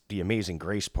 It's the amazing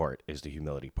grace part is the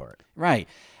humility part. Right.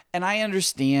 And I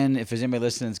understand if there's anybody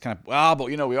listening, it's kind of, but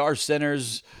we are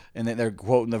sinners, and they're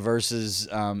quoting the verses,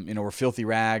 we're filthy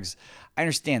rags. I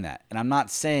understand that. And I'm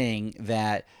not saying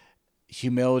that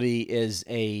humility is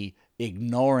a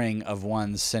ignoring of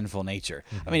one's sinful nature.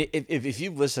 Mm-hmm. I mean, if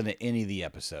you've listened to any of the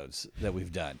episodes that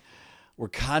we've done, we're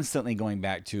constantly going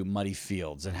back to muddy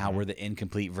fields and how we're the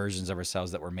incomplete versions of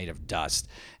ourselves that were made of dust,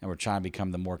 and we're trying to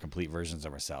become the more complete versions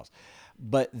of ourselves.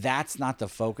 But that's not the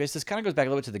focus. This kind of goes back a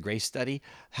little bit to the grace study,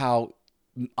 how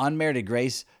unmerited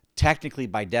grace technically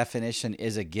by definition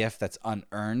is a gift that's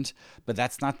unearned, but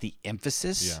that's not the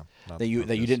emphasis that you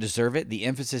didn't deserve it. The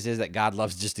emphasis is that God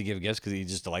loves just to give gifts because he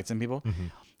just delights in people. Mm-hmm.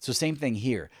 So same thing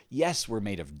here. Yes, we're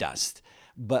made of dust,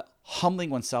 but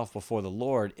humbling oneself before the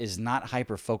Lord is not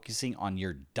hyper-focusing on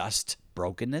your dust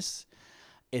brokenness.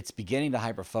 It's beginning to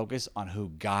hyper-focus on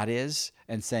who God is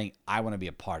and saying, I want to be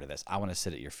a part of this. I want to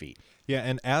sit at your feet. Yeah,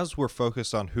 and as we're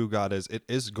focused on who God is, it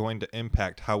is going to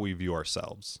impact how we view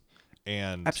ourselves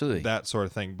and absolutely that sort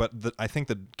of thing. But I think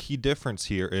the key difference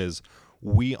here is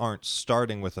we aren't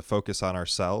starting with a focus on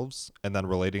ourselves and then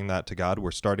relating that to God.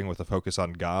 We're starting with a focus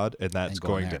on God, and that's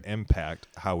going to impact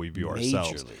how we view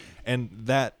ourselves. And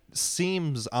that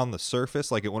seems on the surface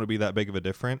like it wouldn't be that big of a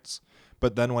difference.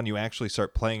 But then when you actually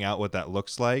start playing out what that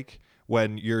looks like,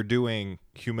 when you're doing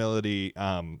humility,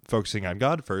 focusing on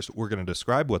God first, we're going to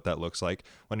describe what that looks like.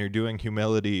 When you're doing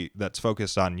humility that's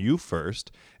focused on you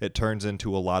first, it turns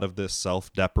into a lot of this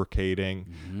self-deprecating,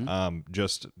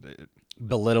 just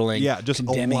belittling, just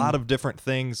condemning. A lot of different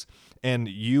things. And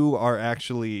you are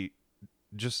actually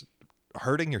just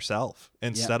hurting yourself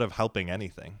instead of helping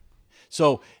anything.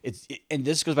 So and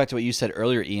this goes back to what you said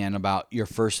earlier, Ian, about your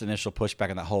first initial pushback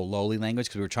on that whole lowly language,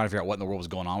 because we were trying to figure out what in the world was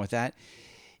going on with that.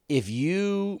 If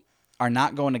you are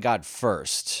not going to God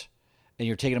first, and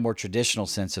you're taking a more traditional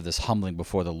sense of this humbling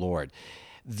before the Lord,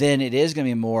 then it is going to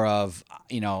be more of,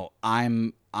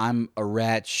 I'm a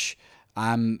wretch,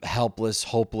 I'm helpless,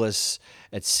 hopeless,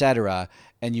 etc.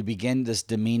 And you begin this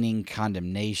demeaning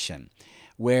condemnation.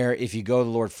 Where if you go to the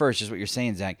Lord first, just what you're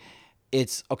saying, Zach,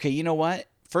 it's okay. You know what?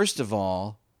 First of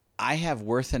all, I have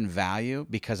worth and value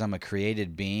because I'm a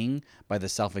created being by the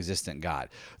self-existent God.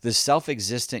 The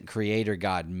self-existent creator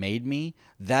God made me.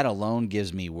 That alone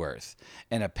gives me worth.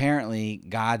 And apparently,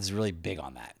 God's really big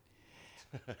on that.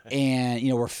 And,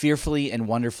 we're fearfully and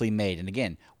wonderfully made. And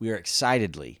again, we are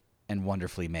excitedly and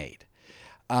wonderfully made.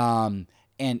 And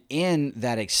in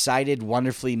that excited,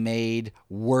 wonderfully made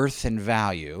worth and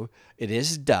value, it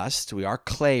is dust. We are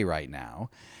clay right now.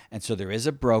 And so there is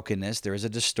a brokenness, there is a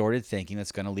distorted thinking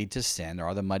that's going to lead to sin. There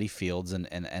are the muddy fields and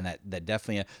that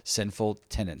definitely a sinful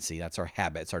tendency. That's our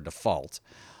habit, it's our default.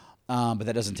 But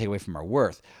that doesn't take away from our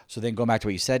worth. So then going back to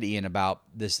what you said, Ian, about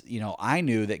this, I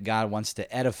knew that God wants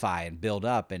to edify and build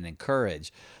up and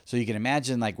encourage. So you can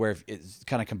imagine like where it's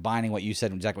kind of combining what you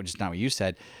said and exactly just not what you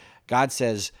said. God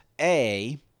says,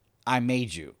 A, I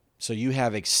made you. So you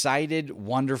have excited,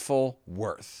 wonderful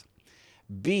worth.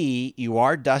 B, you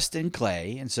are dust and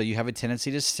clay, and so you have a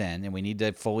tendency to sin, and we need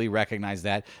to fully recognize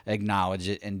that, acknowledge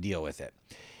it, and deal with it.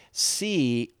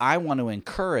 C, I want to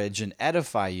encourage and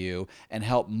edify you and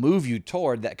help move you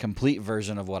toward that complete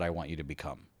version of what I want you to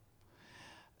become.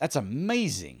 That's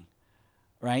amazing,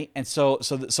 right? And so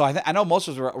I know most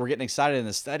of us were getting excited in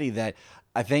the study that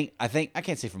I think I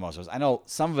can't say for most of us. I know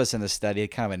some of us in the study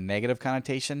had kind of a negative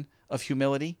connotation of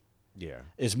humility. Yeah,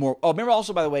 is more. Oh, remember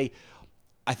also, by the way,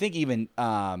 I think even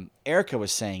Erica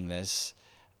was saying this,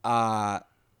 that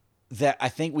I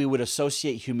think we would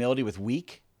associate humility with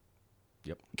weak.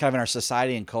 Yep. Kind of in our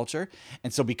society and culture.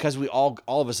 And so because we all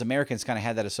of us Americans kind of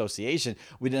had that association,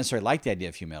 we didn't necessarily like the idea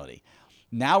of humility.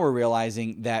 Now we're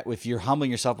realizing that if you're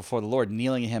humbling yourself before the Lord,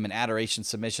 kneeling at Him in adoration,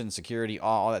 submission, security,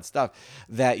 all that stuff,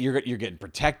 that you're getting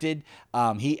protected.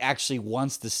 He actually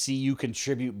wants to see you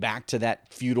contribute back to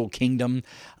that feudal kingdom,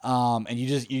 and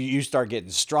you start getting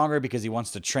stronger because He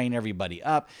wants to train everybody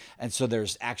up, and so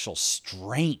there's actual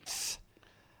strength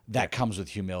that comes with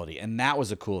humility, and that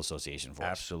was a cool association for us.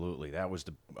 Absolutely. That was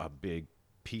a big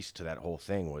piece to that whole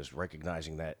thing, was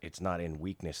recognizing that it's not in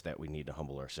weakness that we need to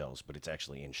humble ourselves, but it's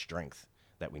actually in strength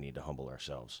that we need to humble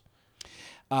ourselves.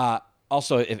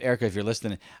 Also, Erica, if you're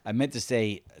listening, I meant to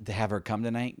say to have her come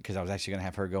tonight because I was actually going to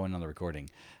have her go in on the recording.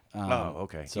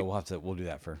 Okay. So we'll do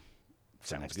that for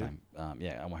Sounds next good. time.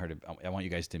 Yeah, I want you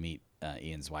guys to meet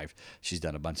Ian's wife. She's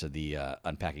done a bunch of the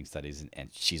unpacking studies, and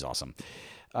she's awesome.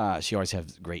 She always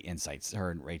has great insights.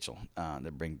 Her and Rachel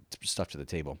that bring stuff to the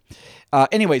table.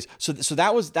 Anyways, so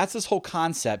that's this whole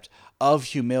concept of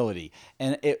humility,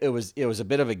 and it was a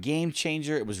bit of a game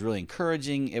changer. It was really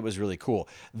encouraging. It was really cool.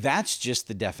 That's just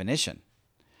the definition.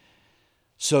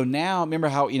 So now, remember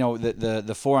how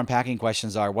the four unpacking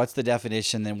questions are: what's the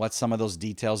definition? Then what's some of those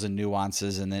details and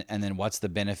nuances? And then what's the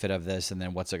benefit of this? And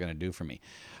then what's it going to do for me?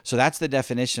 So that's the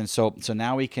definition. So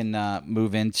now we can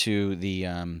move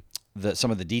into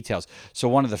some of the details. So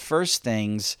one of the first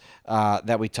things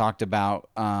that we talked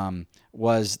about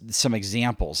was some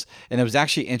examples, and it was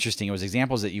actually interesting. It was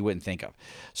examples that you wouldn't think of.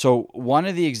 So one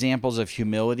of the examples of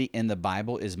humility in the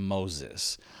Bible is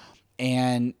Moses,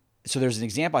 and so there's an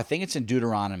example, I think it's in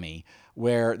Deuteronomy,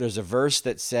 where there's a verse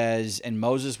that says, and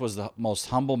Moses was the most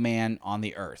humble man on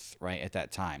the earth, right, at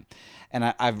that time. And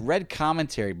I've read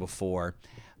commentary before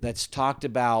that's talked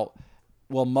about,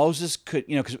 well, Moses could,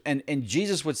 and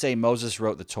Jesus would say Moses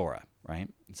wrote the Torah, right?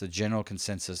 It's a general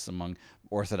consensus among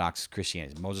Orthodox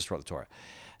Christianity. Moses wrote the Torah.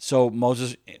 So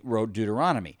Moses wrote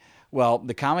Deuteronomy. Well,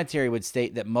 the commentary would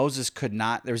state that Moses could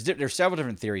not, there's several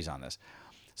different theories on this.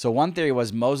 So one theory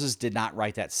was Moses did not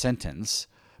write that sentence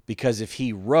because if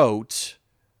he wrote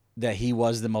that he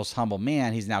was the most humble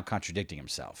man, he's now contradicting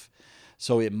himself.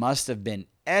 So it must have been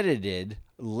edited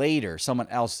later. Someone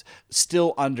else,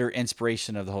 still under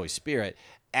inspiration of the Holy Spirit,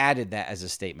 added that as a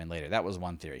statement later. That was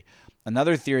one theory.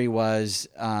 Another theory was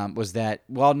that,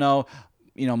 well, no,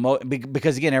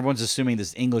 because again, everyone's assuming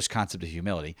this English concept of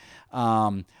humility.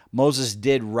 Moses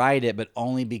did write it, but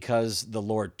only because the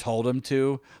Lord told him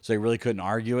to. So he really couldn't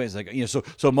argue it. It's like,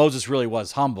 so Moses really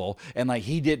was humble, and like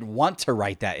he didn't want to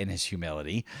write that in his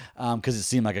humility because it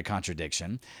seemed like a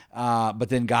contradiction. But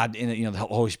then God, the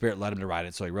Holy Spirit led him to write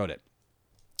it, so he wrote it.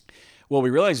 What we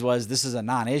realized was this is a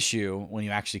non-issue when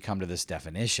you actually come to this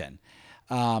definition,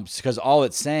 because all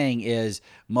it's saying is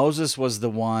Moses was the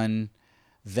one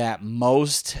that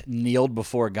most kneeled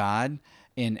before God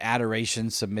in adoration,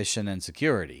 submission, and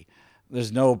security.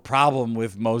 There's no problem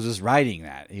with Moses writing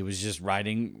that. He was just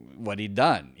writing what he'd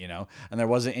done, and there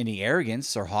wasn't any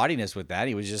arrogance or haughtiness with that.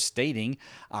 He was just stating,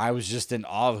 I was just in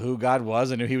awe of who God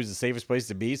was. I knew he was the safest place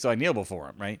to be, so I kneel before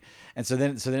him, right? And so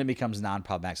then it becomes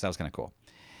non-problematic. So that was kind of cool.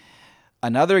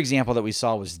 Another example that we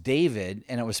saw was David,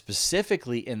 and it was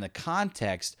specifically in the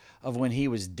context of when he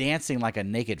was dancing like a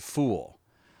naked fool.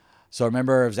 So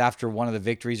remember, it was after one of the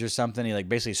victories or something. He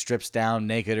basically strips down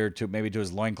naked or to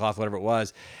his loincloth, whatever it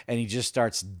was, and he just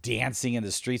starts dancing in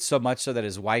the streets so much so that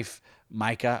his wife,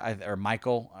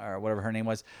 Michael, or whatever her name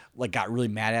was, got really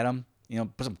mad at him.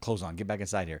 Put some clothes on, get back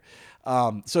inside here.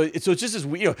 So it's just as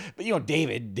weird. But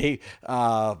David,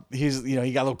 he's he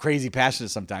got a little crazy passionate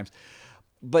sometimes.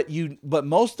 But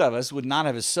most of us would not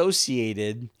have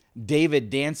associated David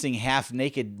dancing half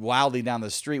naked wildly down the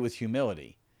street with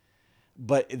humility.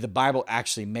 But the Bible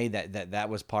actually made that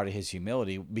was part of his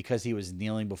humility because he was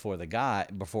kneeling before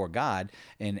God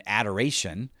in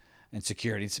adoration and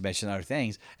security and submission and other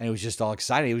things, and he was just all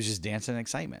excited. He was just dancing in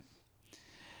excitement.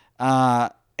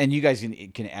 And you guys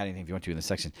can add anything if you want to in this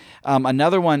section.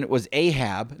 Another one was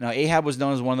Ahab. Now Ahab was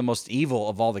known as one of the most evil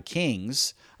of all the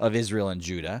kings of Israel and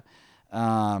Judah,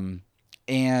 and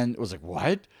it was like,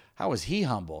 what? How was he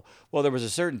humble? Well, there was a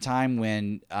certain time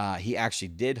when he actually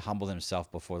did humble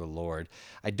himself before the Lord.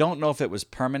 I don't know if it was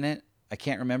permanent. I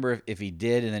can't remember if he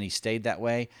did and then he stayed that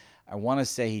way. I want to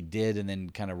say he did and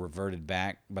then kind of reverted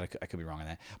back, but I could be wrong on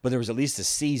that. But there was at least a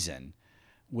season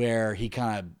where he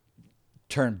kind of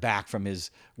turned back from his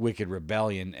wicked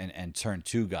rebellion and turned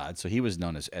to God. So he was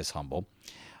known as humble.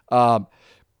 And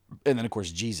then, of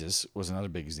course, Jesus was another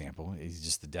big example. He's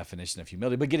just the definition of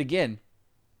humility. But again,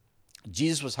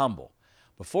 Jesus was humble.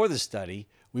 Before the study,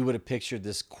 we would have pictured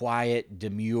this quiet,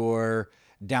 demure,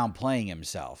 downplaying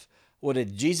himself. Well,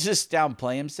 did Jesus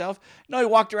downplay himself? No, he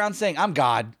walked around saying, I'm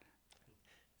God.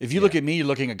 If you look at me, you're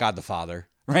looking at God the Father.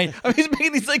 Right? I mean, he's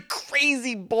making these like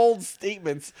crazy bold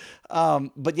statements,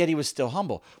 but yet he was still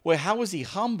humble. Well, how was he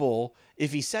humble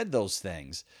if he said those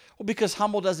things? Well, because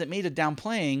humble doesn't mean a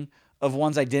downplaying of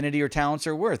one's identity or talents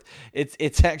or worth.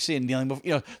 It's actually a kneeling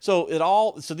before, so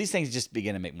these things just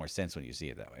begin to make more sense when you see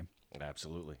it that way.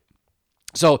 Absolutely.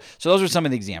 So those are some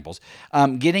of the examples.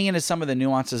 Getting into some of the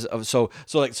nuances of so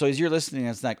as you're listening,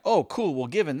 it's like, oh, cool. Well,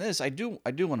 given this, I do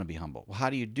want to be humble. Well, how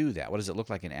do you do that? What does it look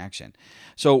like in action?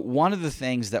 So one of the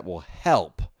things that will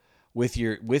help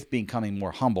with becoming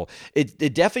more humble, it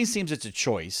definitely seems it's a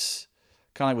choice,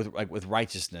 kind of like with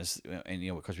righteousness, and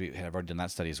because we have already done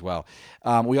that study as well.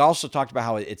 We also talked about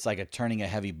how it's like turning a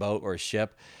heavy boat or a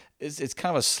ship. It's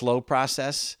kind of a slow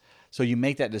process. So you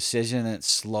make that decision and it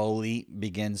slowly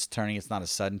begins turning. It's not a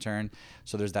sudden turn.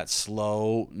 So there's that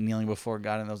slow kneeling before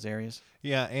God in those areas.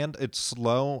 Yeah, and it's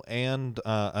slow. And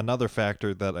another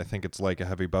factor that I think it's like a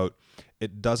heavy boat,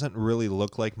 it doesn't really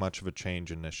look like much of a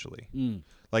change initially.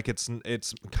 Like it's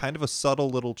kind of a subtle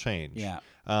little change. Yeah.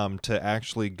 To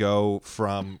actually go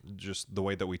from just the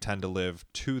way that we tend to live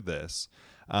to this.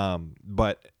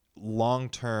 But long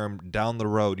term down the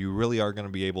road, you really are going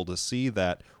to be able to see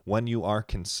that when you are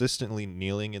consistently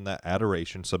kneeling in that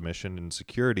adoration, submission, and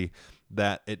security,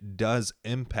 that it does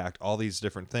impact all these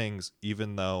different things,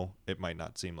 even though it might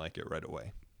not seem like it right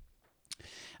away.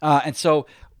 And so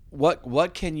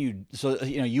what can you, so,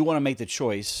 you want to make the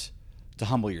choice to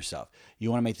humble yourself.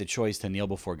 You want to make the choice to kneel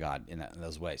before God in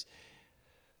those ways.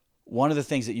 One of the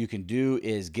things that you can do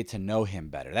is get to know him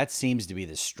better. That seems to be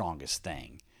the strongest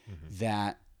thing.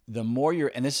 That the more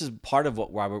and this is part of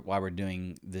why we're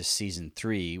doing this season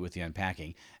 3 with the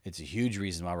unpacking. It's a huge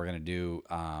reason why we're going to do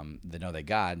the Know That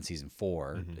God in season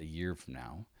 4 a year from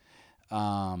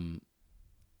now.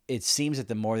 It seems that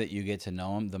the more that you get to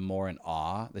know him, the more in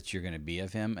awe that you're going to be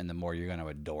of him, and the more you're going to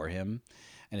adore him.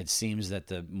 And it seems that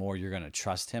the more you're going to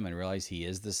trust him and realize he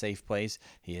is the safe place,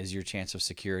 he is your chance of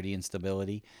security and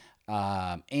stability,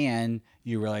 and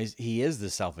you realize he is the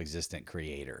self-existent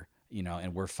creator,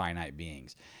 and we're finite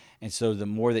beings. And so the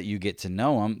more that you get to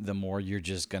know him, the more you're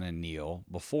just going to kneel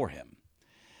before him.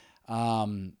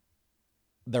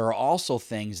 There are also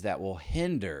things that will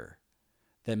hinder,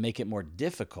 that make it more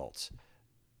difficult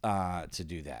to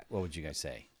do that. What would you guys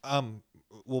say?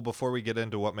 Well, before we get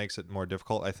into what makes it more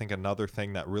difficult, I think another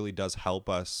thing that really does help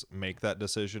us make that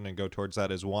decision and go towards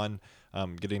that is one,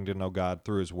 getting to know God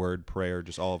through his word, prayer,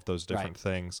 just all of those different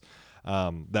things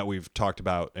that we've talked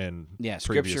about in previous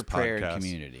scripture, prayer, podcasts. and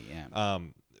community. Yeah.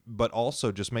 But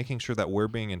also just making sure that we're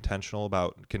being intentional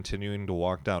about continuing to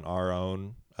walk down our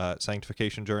own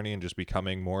sanctification journey and just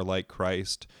becoming more like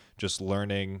Christ, just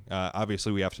learning.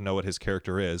 Obviously, we have to know what his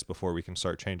character is before we can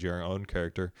start changing our own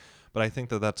character. But I think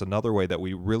that that's another way that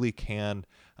we really can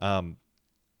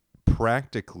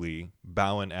practically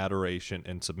bow in adoration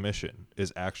and submission,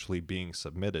 is actually being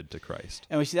submitted to Christ.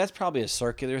 And we see that's probably a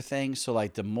circular thing. So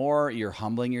like the more you're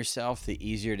humbling yourself, the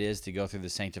easier it is to go through the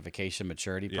sanctification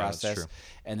maturity process. That's true.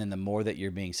 And then the more that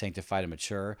you're being sanctified and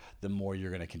mature, the more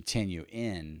you're going to continue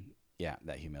in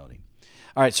that humility.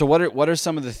 All right. So what are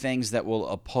some of the things that will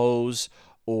oppose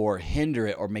or hinder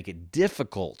it or make it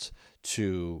difficult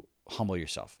to humble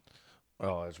yourself?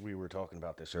 Well, as we were talking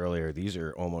about this earlier, these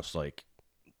are almost like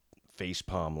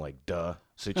facepalm, like duh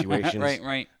situations.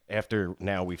 Right. After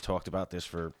now we've talked about this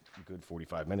for a good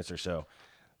 45 minutes or so.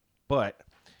 But,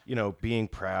 being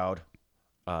proud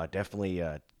definitely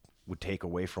would take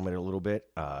away from it a little bit,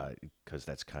 because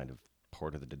that's kind of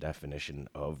part of the definition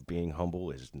of being humble,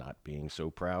 is not being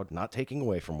so proud, not taking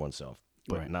away from oneself,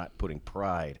 but not putting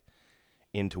pride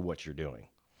into what you're doing.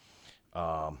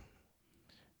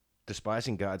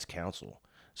 Despising God's counsel.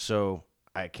 So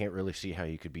I can't really see how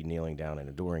you could be kneeling down and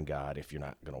adoring God if you're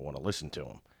not going to want to listen to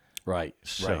him. Right.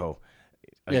 So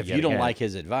if you don't like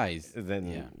his advice,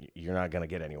 then you're not going to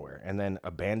get anywhere. And then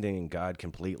abandoning God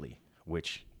completely,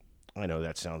 which I know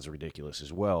that sounds ridiculous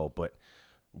as well, but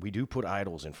we do put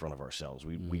idols in front of ourselves.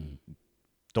 We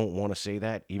don't want to say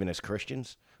that, even as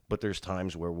Christians, but there's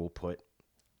times where we'll put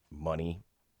money,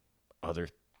 other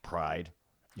pride,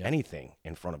 anything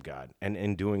in front of God. And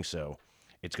in doing so,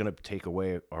 it's going to take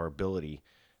away our ability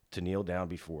to kneel down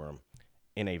before him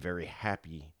in a very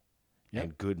happy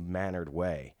and good-mannered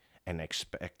way and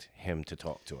expect him to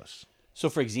talk to us. So,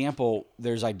 for example,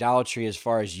 there's idolatry as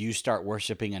far as you start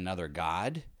worshiping another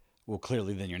god. Well,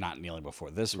 clearly then you're not kneeling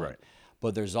before this one. Right.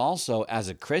 But there's also, as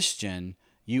a Christian,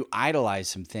 you idolize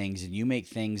some things and you make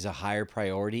things a higher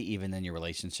priority even than your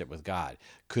relationship with God.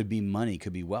 Could be money,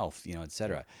 could be wealth, et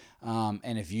cetera.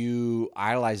 And if you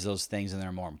idolize those things and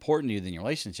they're more important to you than your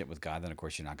relationship with God, then of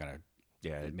course you're not going to,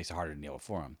 it makes it harder to kneel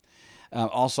before him.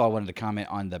 Also, I wanted to comment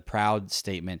on the proud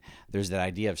statement. There's that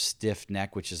idea of stiff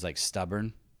neck, which is like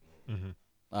stubborn. Mm-hmm.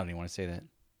 I don't even want to say that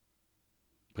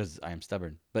because I am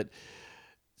stubborn. But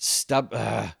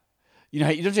you know,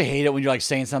 don't you hate it when you're like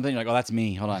saying something? You're like, oh, that's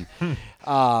me. Hold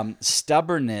on.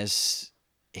 Stubbornness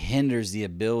hinders the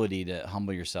ability to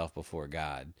humble yourself before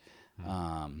God.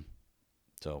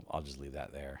 So I'll just leave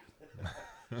that there.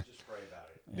 Just pray about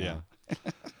it. Yeah.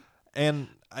 And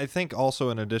I think also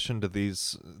in addition to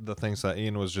the things that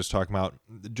Ian was just talking about,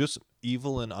 just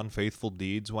evil and unfaithful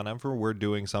deeds, whenever we're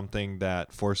doing something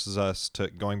that forces us to,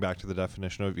 going back to the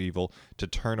definition of evil, to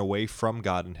turn away from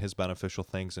God and his beneficial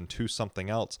things and to something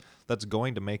else, that's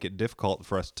going to make it difficult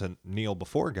for us to kneel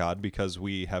before God because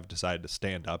we have decided to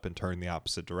stand up and turn the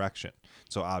opposite direction.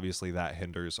 So obviously that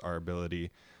hinders our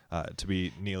ability to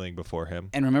be kneeling before him.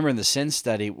 And remember in the sin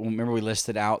study, remember we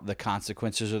listed out the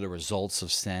consequences or the results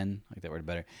of sin? I like that word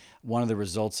better. One of the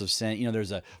results of sin, you know,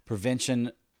 there's a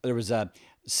prevention, there was a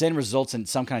sin results in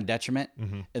some kind of detriment,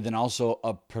 and then also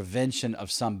a prevention of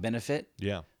some benefit.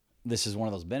 Yeah. This is one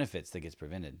of those benefits that gets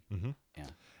prevented. Yeah.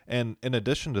 And in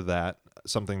addition to that,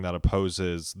 something that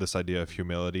opposes this idea of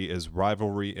humility is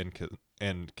rivalry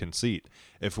and conceit.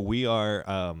 If we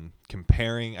are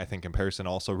comparing, I think comparison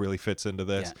also really fits into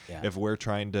this. Yeah. If we're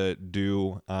trying to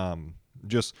do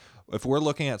if we're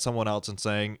looking at someone else and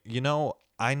saying, you know,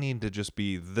 I need to just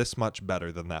be this much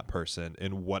better than that person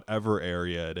in whatever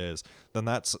area it is, then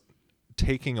that's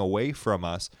taking away from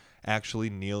us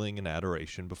actually kneeling in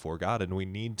adoration before God. And we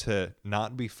need to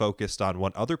not be focused on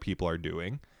what other people are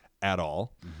doing at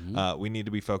all. We need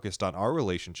to be focused on our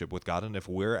relationship with God and if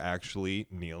we're actually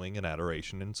kneeling in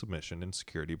adoration and submission and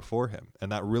security before him.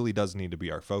 And that really does need to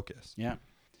be our focus. Yeah.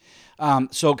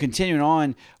 So continuing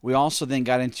on, we also then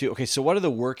got into, okay, so what do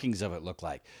the workings of it look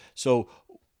like? So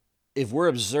if we're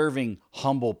observing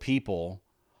humble people,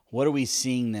 what are we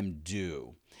seeing them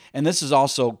do? And this is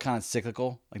also kind of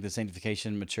cyclical, like the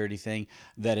sanctification maturity thing,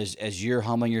 that is, as you're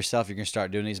humbling yourself, you're going to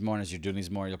start doing these more, and as you're doing these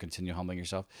more, you'll continue humbling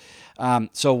yourself.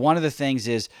 So one of the things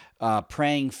is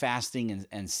praying, fasting,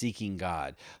 and seeking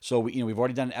God. So we've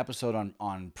already done an episode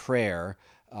on prayer.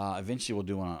 Eventually we'll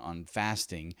do one on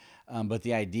fasting. But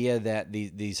the idea that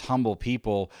these humble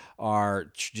people are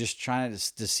just trying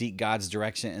to seek God's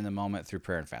direction in the moment through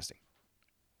prayer and fasting.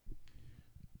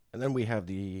 And then we have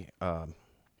the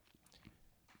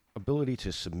ability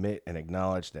to submit and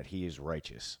acknowledge that he is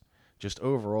righteous. Just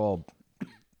overall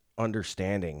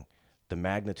understanding the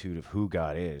magnitude of who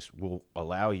God is will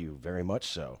allow you very much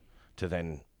so to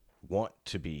then want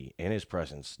to be in his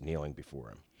presence, kneeling before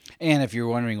him. And if you're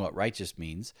wondering what righteous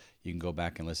means, you can go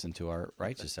back and listen to our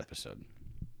righteous episode.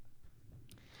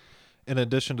 In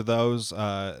addition to those,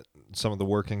 some of the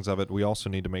workings of it, we also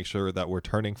need to make sure that we're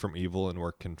turning from evil and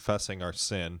we're confessing our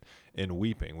sin in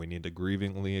weeping. We need to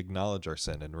grievingly acknowledge our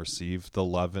sin and receive the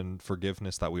love and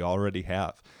forgiveness that we already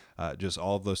have. Just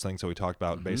all of those things that we talked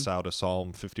about based out of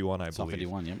Psalm 51, I believe. Psalm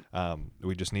 51, yep.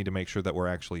 We just need to make sure that we're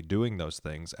actually doing those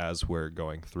things as we're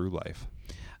going through life.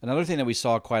 Another thing that we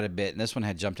saw quite a bit, and this one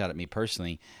had jumped out at me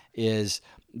personally, is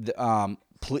a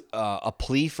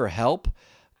plea for help,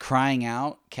 crying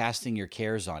out, casting your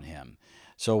cares on him.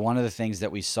 So one of the things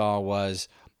that we saw was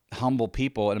humble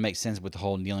people, and it makes sense with the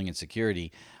whole kneeling and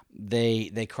security.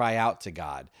 They cry out to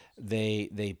God.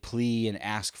 They plea and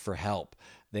ask for help.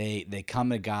 They come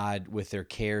to God with their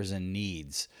cares and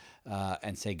needs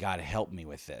and say, God, help me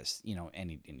with this. And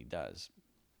he does.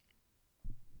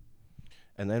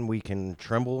 And then we can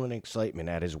tremble in excitement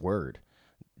at his word,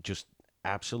 just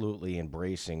absolutely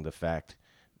embracing the fact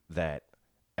that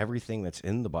everything that's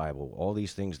in the Bible, all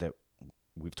these things that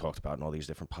we've talked about in all these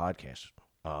different podcasts,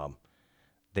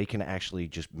 they can actually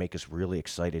just make us really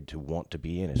excited to want to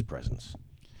be in his presence.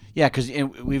 Yeah, because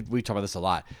we've talked about this a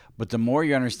lot, but the more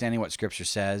you're understanding what Scripture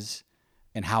says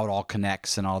and how it all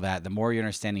connects and all that, the more you're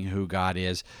understanding who God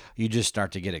is, you just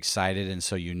start to get excited, and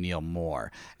so you kneel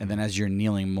more. And then as you're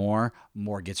kneeling more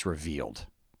gets revealed.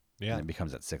 Yeah. And it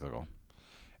becomes that cyclical.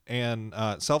 And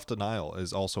self-denial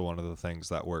is also one of the things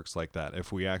that works like that.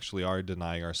 If we actually are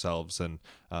denying ourselves and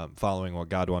following what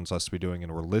God wants us to be doing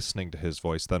and we're listening to his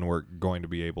voice, then we're going to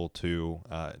be able to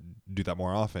do that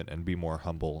more often and be more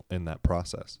humble in that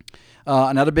process.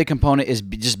 Another big component is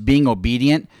just being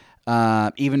obedient,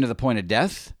 even to the point of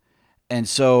death. And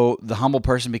so the humble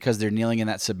person, because they're kneeling in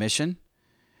that submission,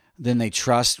 then they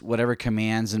trust whatever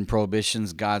commands and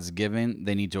prohibitions God's given,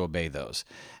 they need to obey those.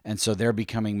 And so they're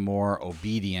becoming more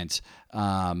obedient,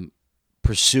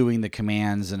 pursuing the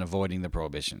commands and avoiding the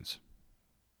prohibitions.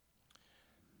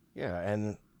 Yeah,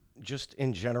 and just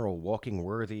in general, walking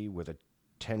worthy with a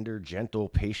tender, gentle,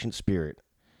 patient spirit,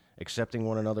 accepting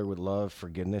one another with love,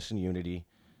 forgiveness, and unity,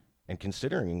 and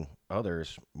considering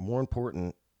others more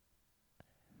important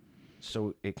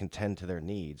so it can tend to their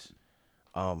needs.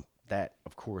 That,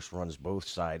 of course, runs both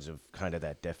sides of kind of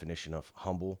that definition of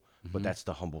humble, but that's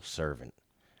the humble servant.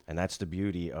 And that's the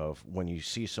beauty of when you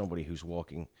see somebody who's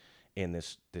walking in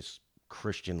this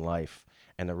Christian life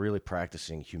and they're really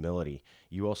practicing humility,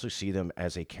 you also see them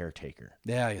as a caretaker.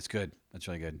 Yeah, it's good. That's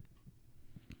really good.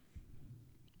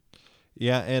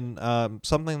 Yeah, and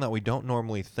something that we don't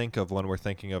normally think of when we're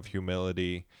thinking of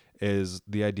humility is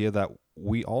the idea that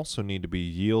we also need to be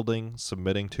yielding,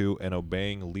 submitting to, and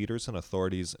obeying leaders and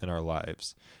authorities in our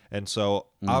lives. And so,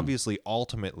 obviously,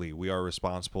 ultimately, we are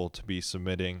responsible to be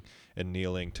submitting and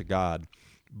kneeling to God.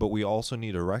 But we also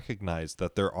need to recognize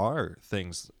that there are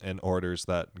things and orders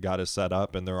that God has set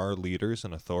up, and there are leaders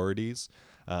and authorities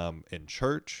in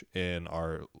church, in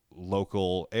our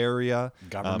local area,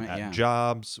 Government, at yeah.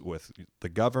 jobs, with the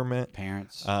government,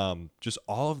 Parents. just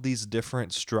all of these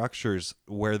different structures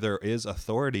where there is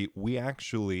authority. We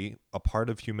actually, a part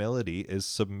of humility is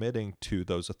submitting to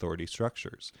those authority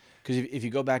structures. Because if you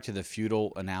go back to the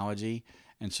feudal analogy,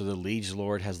 and so the liege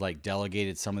lord has like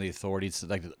delegated some of the authorities to,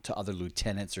 like, to other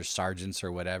lieutenants or sergeants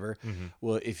or whatever.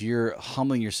 Well, if you're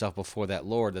humbling yourself before that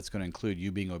lord, that's going to include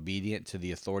you being obedient to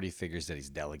the authority figures that he's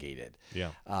delegated.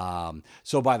 Yeah.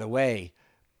 So, by the way,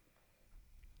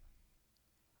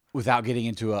 without getting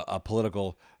into a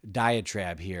political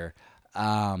diatribe here,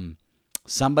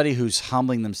 somebody who's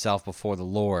humbling themselves before the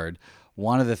Lord,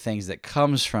 one of the things that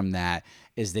comes from that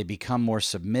is they become more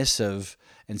submissive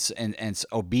and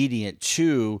obedient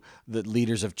to the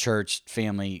leaders of church,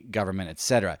 family, government,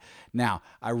 etc. Now,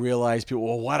 I realize people,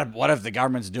 well, what if the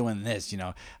government's doing this?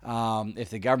 If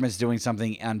the government's doing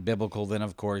something unbiblical, then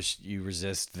of course you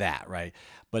resist that, right?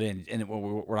 But we're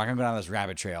not going to go down this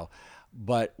rabbit trail.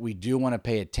 But we do want to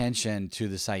pay attention to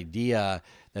this idea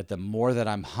that the more that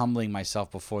I'm humbling myself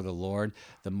before the Lord,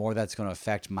 the more that's going to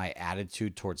affect my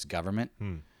attitude towards government.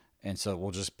 And so we'll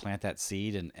just plant that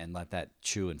seed and let that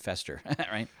chew and fester,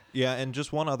 right? Yeah, and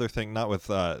just one other thing, not with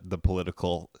the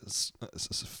political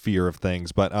sphere of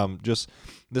things, but just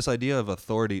this idea of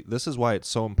authority. This is why it's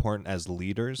so important as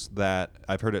leaders that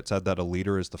I've heard it said that a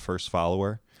leader is the first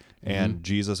follower. And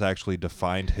Jesus actually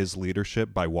defined his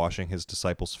leadership by washing his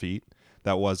disciples' feet.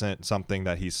 That wasn't something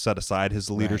that he set aside his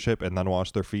leadership and then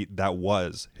washed their feet. That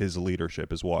was his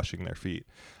leadership, is washing their feet.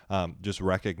 Just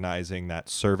recognizing that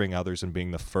serving others and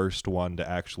being the first one to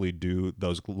actually do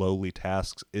those lowly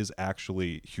tasks is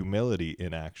actually humility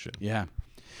in action. Yeah.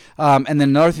 And then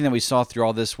another thing that we saw through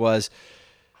all this was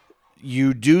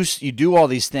you do all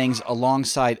these things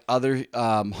alongside other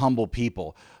humble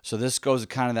people. So this goes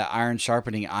kind of that iron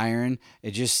sharpening iron.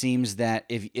 It just seems that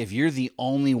if you're the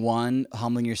only one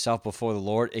humbling yourself before the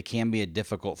Lord, it can be a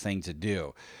difficult thing to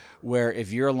do. Where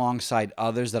if you're alongside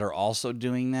others that are also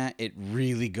doing that, it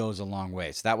really goes a long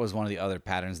way. So that was one of the other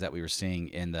patterns that we were seeing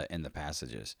in the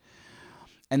passages.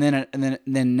 And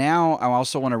then now I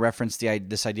also want to reference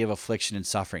this idea of affliction and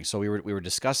suffering. So we were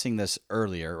discussing this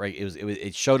earlier, right?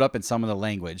 It showed up in some of the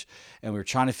language, and we were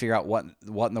trying to figure out what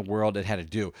in the world it had to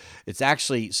do. It's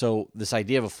actually, so this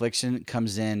idea of affliction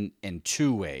comes in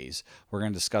two ways. We're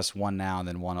going to discuss one now and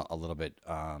then one a little bit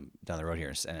down the road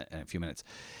here in a few minutes.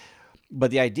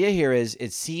 But the idea here is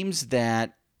it seems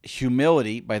that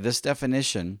humility, by this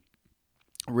definition,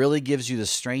 really gives you the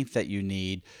strength that you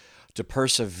need to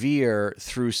persevere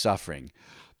through suffering.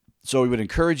 So we would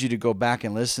encourage you to go back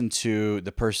and listen to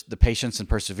the patience and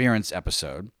perseverance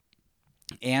episode,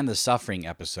 and the suffering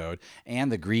episode, and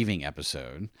the grieving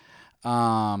episode,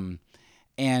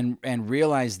 and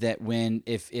realize that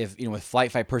if with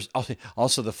flight fight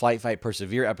also the flight fight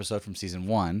persevere episode from season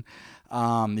 1,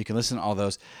 you can listen to all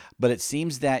those. But it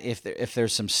seems that if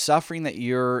there's some suffering that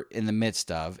you're in the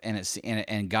midst of,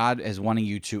 and God is wanting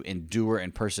you to endure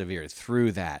and persevere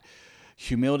through that,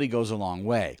 humility goes a long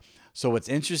way. So what's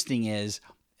interesting is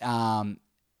going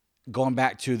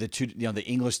back to the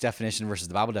English definition versus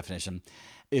the Bible definition.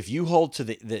 If you hold to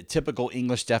the typical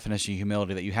English definition of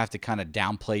humility, that you have to kind of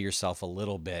downplay yourself a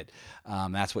little bit,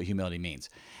 that's what humility means.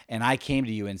 And I came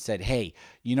to you and said, hey,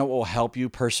 you know what will help you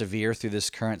persevere through this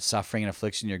current suffering and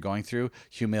affliction you're going through?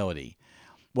 Humility.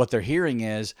 What they're hearing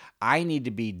is, I need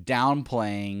to be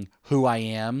downplaying who I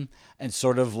am and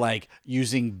sort of like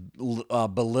using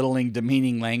belittling,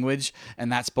 demeaning language,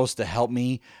 and that's supposed to help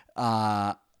me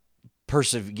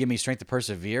give me strength to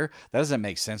persevere. That doesn't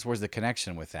make sense. Where's the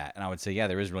connection with that? And I would say, yeah,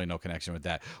 there is really no connection with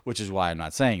that, which is why I'm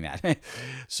not saying that.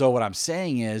 So what I'm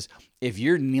saying is, if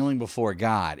you're kneeling before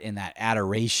God in that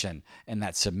adoration and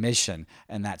that submission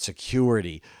and that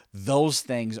security, those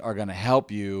things are going to help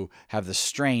you have the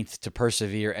strength to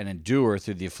persevere and endure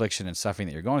through the affliction and suffering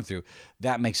that you're going through.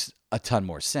 That makes a ton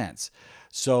more sense.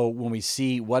 So when we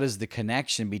see what is the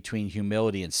connection between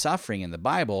humility and suffering in the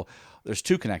Bible, there's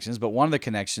two connections, but one of the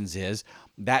connections is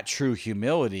that true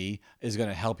humility is going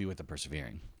to help you with the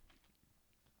persevering.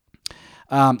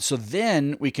 So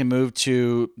then we can move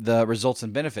to the results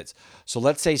and benefits. So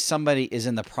let's say somebody is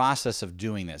in the process of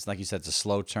doing this. Like you said, it's a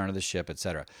slow turn of the ship,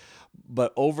 etc.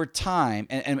 But over time,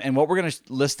 and what we're going to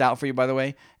list out for you, by the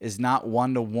way, is not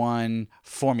one-to-one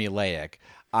formulaic,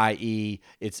 i.e.,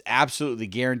 it's absolutely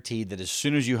guaranteed that as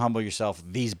soon as you humble yourself,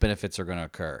 these benefits are going to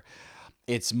occur.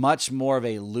 It's much more of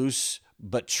a loose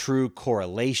but true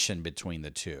correlation between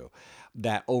the two,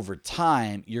 that over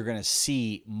time, you're going to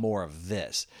see more of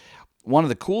this. One of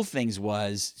the cool things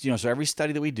was, so every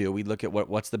study that we do, we look at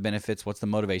what's the benefits, what's the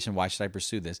motivation, why should I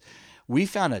pursue this? We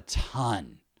found a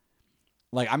ton.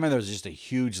 Like, I remember there was just a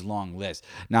huge long list.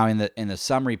 Now, in the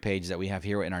summary page that we have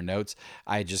here in our notes,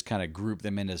 I just kind of grouped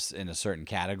them into certain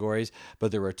categories,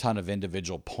 but there were a ton of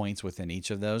individual points within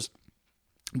each of those.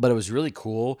 But it was really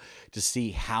cool to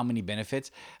see how many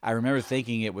benefits. I remember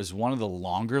thinking it was one of the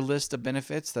longer list of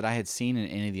benefits that I had seen in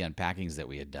any of the unpackings that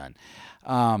we had done.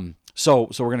 So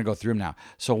we're going to go through them now.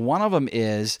 So one of them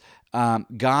is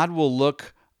God will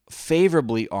look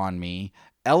favorably on me,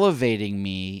 elevating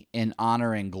me in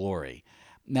honor and glory.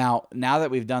 Now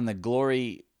that we've done the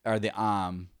glory or the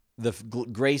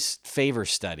grace favor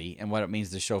study and what it means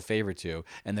to show favor to,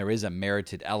 and there is a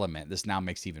merited element, this now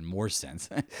makes even more sense.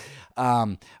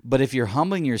 But if you're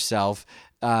humbling yourself,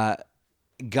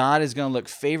 God is going to look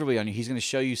favorably on you. He's going to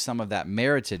show you some of that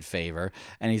merited favor,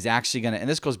 and he's actually going to, and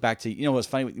this goes back to, what's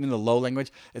funny, the low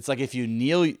language, it's like if you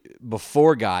kneel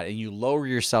before God and you lower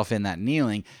yourself in that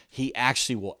kneeling, he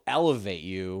actually will elevate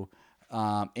you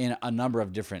in a number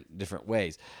of different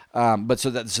ways. But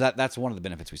that's one of the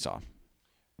benefits we saw.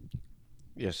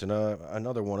 Yes, and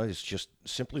another one is just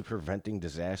simply preventing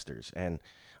disasters. And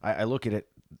I look at it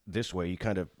this way. You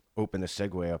kind of open the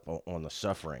segue up on the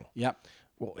suffering. Yep.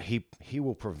 Well, he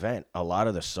will prevent a lot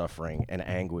of the suffering and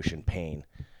anguish and pain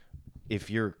if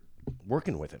you're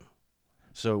working with him.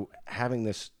 So having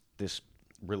this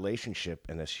relationship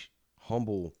and this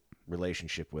humble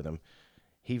relationship with him,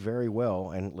 he very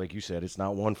well, and like you said, it's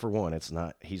not one for one.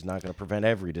 He's not going to prevent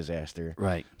every disaster.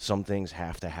 Right. Some things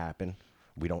have to happen.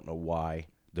 We don't know why,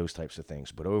 those types of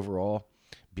things. But overall,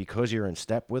 because you're in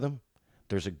step with him,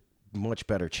 there's a much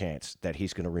better chance that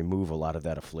he's going to remove a lot of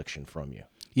that affliction from you.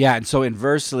 Yeah, and so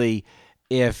inversely,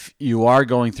 if you are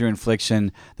going through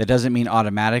infliction, that doesn't mean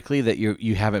automatically that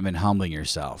you haven't been humbling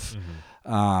yourself.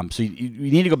 Mm-hmm. So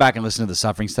you need to go back and listen to the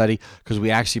suffering study, because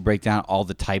we actually break down all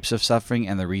the types of suffering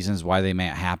and the reasons why they may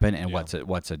happen and what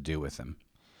to do with them.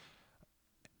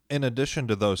 In addition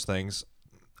to those things,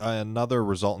 another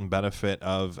resultant benefit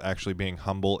of actually being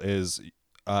humble is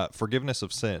forgiveness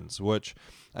of sins, which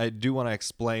I do want to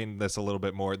explain this a little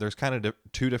bit more. There's kind of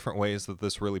two different ways that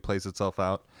this really plays itself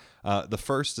out. The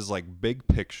first is like big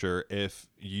picture. If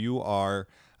you are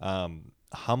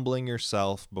humbling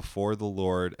yourself before the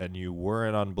Lord and you were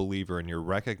an unbeliever and you're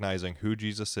recognizing who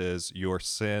Jesus is, your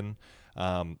sin,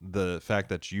 the fact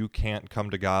that you can't come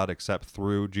to God except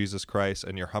through Jesus Christ,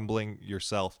 and you're humbling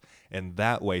yourself in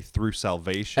that way through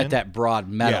salvation. At that broad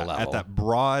meta level. At that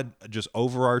broad, just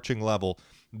overarching level,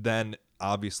 then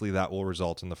obviously that will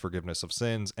result in the forgiveness of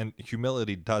sins. And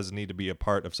humility does need to be a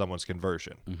part of someone's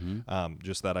conversion. Mm-hmm.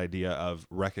 Just that idea of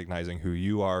recognizing who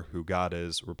you are, who God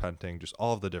is, repenting, just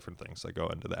all of the different things that go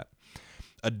into that.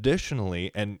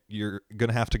 Additionally, and you're going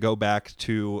to have to go back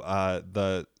to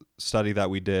the study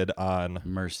that we did on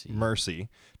mercy,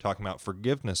 talking about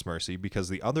forgiveness mercy, because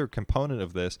the other component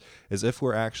of this is if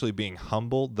we're actually being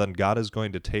humbled, then God is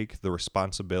going to take the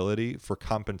responsibility for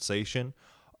compensation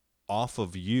off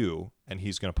of you, and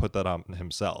he's going to put that on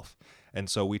himself. And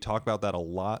so we talk about that a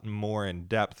lot more in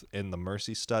depth in the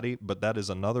mercy study, but that is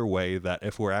another way that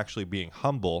if we're actually being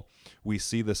humble, we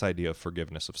see this idea of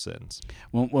forgiveness of sins.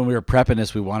 When we were prepping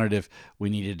this, we wondered if we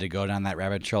needed to go down that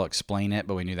rabbit trail, explain it,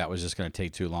 but we knew that was just going to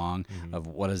take too long. Mm-hmm. Of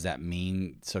what does that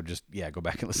mean? So just, go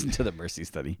back and listen to the mercy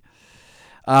study.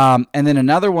 And then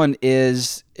another one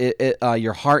is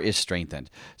your heart is strengthened.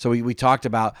 So we talked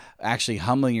about actually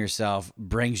humbling yourself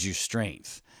brings you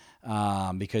strength.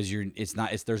 Because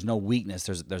there's no weakness.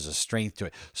 There's a strength to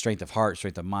it, strength of heart,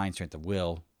 strength of mind, strength of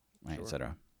will, right, sure.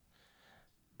 etc.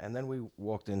 And then we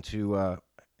walked into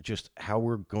just how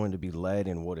we're going to be led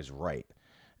in what is right.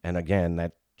 And again,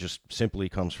 that just simply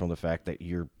comes from the fact that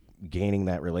you're gaining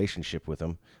that relationship with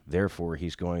him. Therefore,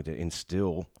 he's going to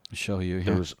instill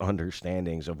those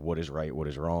understandings of what is right, what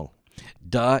is wrong.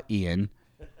 Duh, Ian.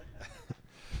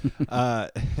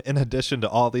 In addition to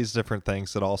all these different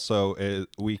things, that also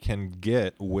we can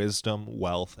get wisdom,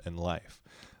 wealth, and life.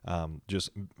 just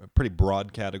pretty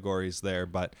broad categories there,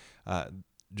 but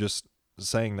just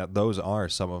saying that those are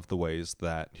some of the ways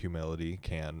that humility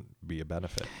can be a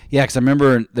benefit. Yeah, because I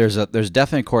remember there's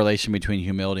definitely a correlation between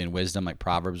humility and wisdom, like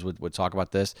Proverbs would talk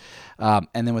about this. And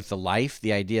then with the life,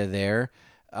 the idea there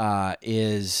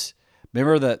is,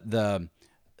 remember the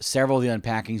several of the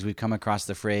unpackings we've come across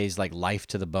the phrase like life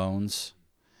to the bones.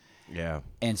 Yeah.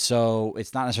 And so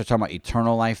it's not necessarily talking about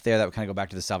eternal life there. That would kind of go back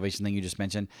to the salvation thing you just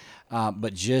mentioned,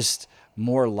 but just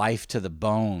more life to the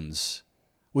bones,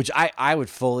 which I would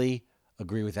fully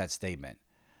agree with that statement.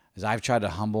 As I've tried to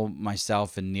humble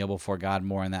myself and kneel before God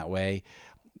more in that way,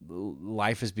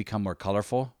 life has become more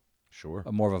colorful, Sure.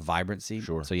 more of a vibrancy.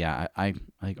 Sure. So yeah, I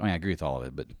agree with all of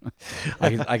it, but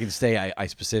I can say I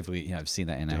specifically have seen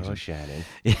that in action. Oh, Shannon.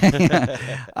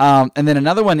 And then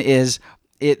another one is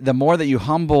the more that you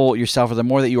humble yourself, or the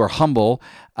more that you are humble,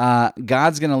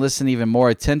 God's going to listen even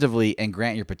more attentively and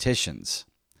grant your petitions.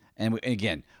 And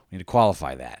again, we need to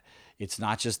qualify that. It's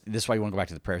not just, this is why you want to go back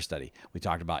to the prayer study. We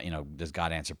talked about, does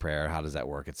God answer prayer? How does that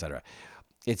work, et cetera.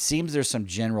 It seems there's some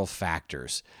general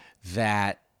factors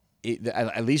that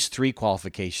at least 3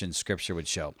 qualifications Scripture would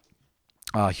show.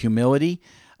 Humility.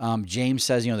 James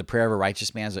says, the prayer of a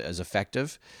righteous man is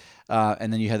effective.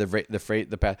 And then you have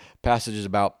the passages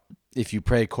about if you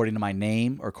pray according to my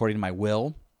name or according to my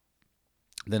will,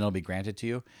 then it'll be granted to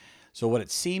you. So what it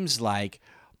seems like,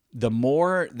 the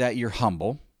more that you're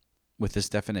humble, with this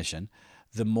definition,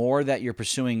 the more that you're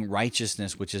pursuing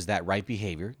righteousness, which is that right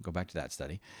behavior, go back to that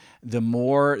study, the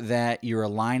more that you're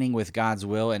aligning with God's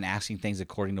will and asking things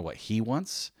according to what He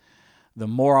wants, the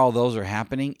more all those are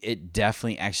happening, it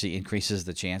definitely actually increases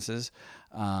the chances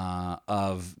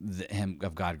of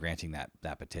God granting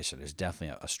that petition. There's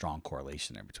definitely a strong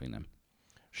correlation there between them.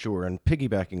 Sure, and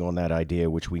piggybacking on that idea,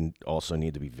 which we also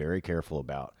need to be very careful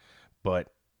about,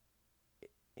 but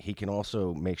He can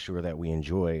also make sure that we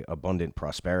enjoy abundant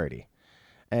prosperity.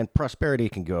 And prosperity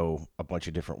can go a bunch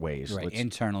of different ways. Right,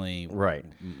 internally, right.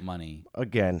 Money.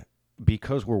 Again,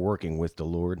 because we're working with the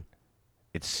Lord,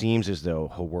 it seems as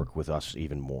though He'll work with us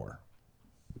even more.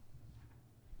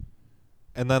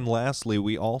 And then lastly,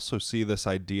 we also see this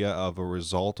idea of a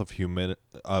result of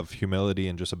humility,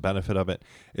 and just a benefit of it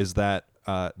is that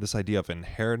this idea of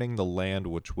inheriting the land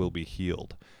which will be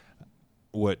healed.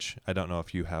 Which I don't know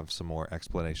if you have some more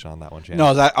explanation on that one, Jan. No,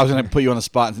 I was going to put you on the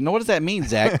spot. No, what does that mean,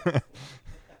 Zach?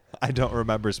 I don't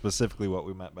remember specifically what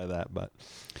we meant by that, but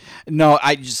no,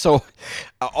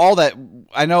 all that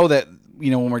I know that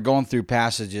when we're going through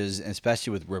passages,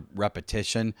 especially with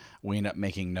repetition, we end up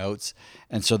making notes,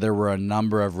 and so there were a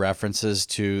number of references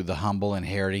to the humble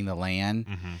inheriting the land,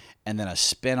 and then a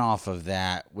spinoff of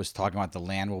that was talking about the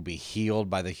land will be healed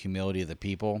by the humility of the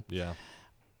people. Yeah.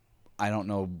 I don't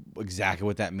know exactly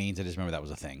what that means. I just remember that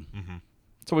was a thing.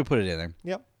 So we put it in there.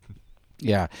 Yep.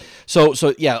 Yeah. So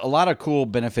yeah, a lot of cool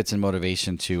benefits and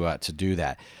motivation to do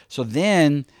that. So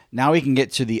then now we can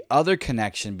get to the other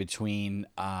connection between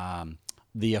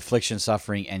the affliction,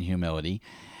 suffering, and humility.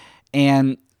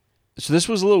 And so this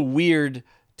was a little weird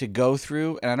to go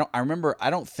through, and I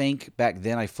don't think back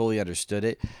then I fully understood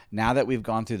it. Now that we've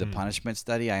gone through the punishment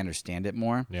study, I understand it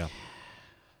more. Yeah.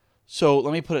 So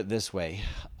let me put it this way.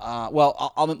 Let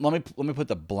me put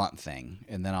the blunt thing,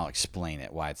 and then I'll explain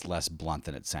it why it's less blunt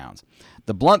than it sounds.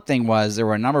 The blunt thing was there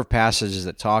were a number of passages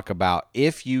that talk about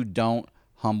if you don't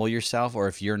humble yourself, or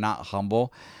if you're not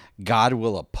humble, God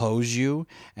will oppose you,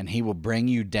 and He will bring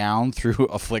you down through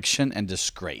affliction and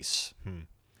disgrace. And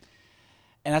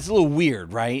that's a little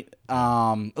weird, right?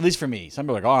 At least for me. Some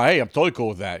people are like, "Oh, hey, I'm totally cool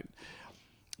with that,"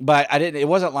 but it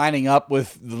wasn't lining up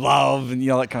with love and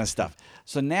that kind of stuff.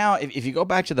 So now, if you go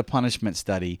back to the punishment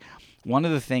study, one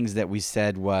of the things that we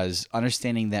said was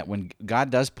understanding that when God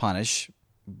does punish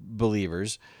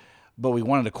believers, but we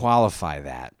wanted to qualify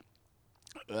that.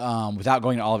 Without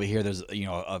going to all of it here, there's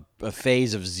a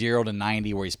phase of 0 to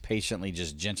 90 where He's patiently,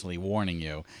 just gently warning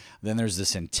you. Then there's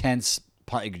this intense,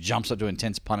 it jumps up to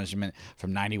intense punishment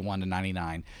from 91 to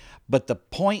 99. But the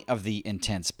point of the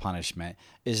intense punishment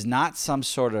is not some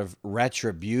sort of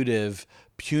retributive,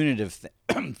 punitive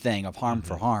thing of harm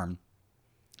for harm.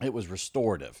 It was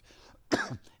restorative.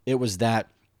 It was that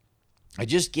I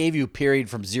just gave you a period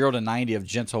from 0 to 90 of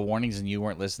gentle warnings and you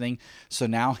weren't listening. So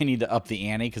now I need to up the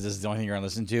ante because this is the only thing you're going to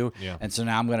listen to. Yeah. And so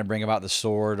now I'm going to bring about the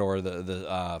sword or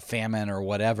the famine or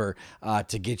whatever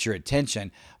to get your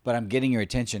attention. But I'm getting your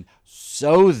attention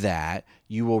so that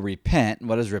you will repent.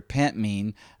 What does repent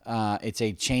mean? It's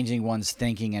a changing one's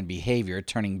thinking and behavior,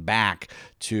 turning back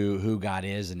to who God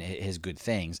is and His good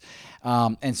things.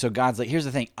 And so God's like, here's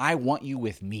the thing. I want you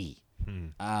with me.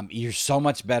 You're so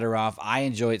much better off. I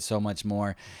enjoy it so much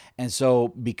more. And so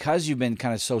because you've been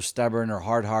kind of so stubborn or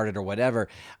hard-hearted or whatever,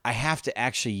 I have to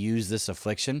actually use this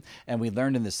affliction. And we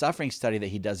learned in the suffering study that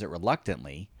he does it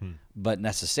reluctantly, but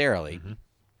necessarily.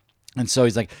 And so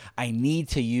he's like, I need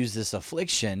to use this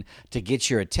affliction to get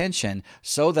your attention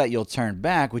so that you'll turn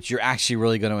back, which you're actually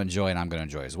really going to enjoy and I'm going to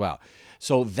enjoy as well.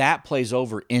 So that plays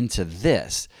over into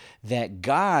this, that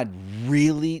God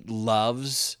really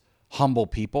loves humble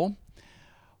people.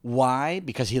 Why?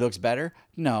 Because he looks better?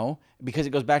 No, because it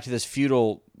goes back to this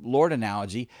feudal lord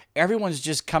analogy. Everyone's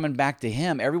just coming back to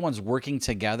him. Everyone's working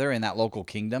together in that local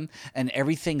kingdom, and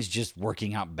everything's just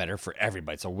working out better for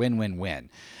everybody. It's a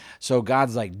win-win-win. So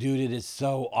God's like, dude, it is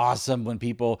so awesome when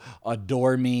people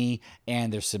adore me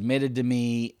and they're submitted to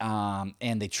me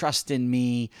and they trust in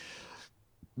me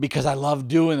because I love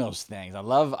doing those things. I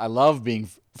love being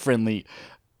friendly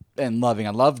and loving.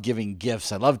 I love giving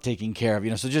gifts. I love taking care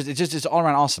of, so it's all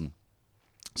around awesome.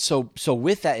 So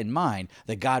with that in mind,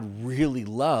 that God really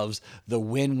loves the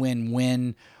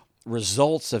win-win-win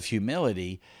results of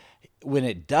humility. When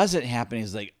it doesn't happen,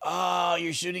 he's like, oh,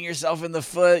 you're shooting yourself in the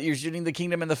foot. You're shooting the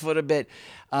kingdom in the foot a bit.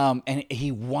 And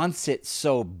he wants it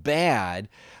so bad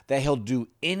that he'll do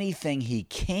anything he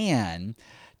can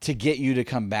to get you to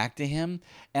come back to him.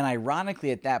 And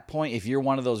ironically, at that point, if you're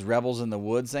one of those rebels in the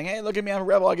woods saying, hey, look at me, I'm a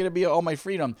rebel, I get to be all my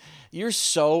freedom, you're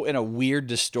so in a weird,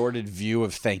 distorted view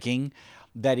of thinking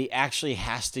that he actually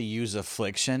has to use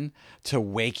affliction to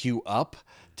wake you up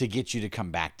to get you to come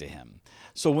back to him.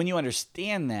 So when you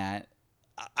understand that,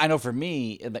 I know for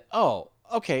me, it's like, oh,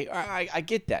 okay, I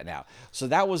get that now. So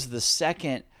that was the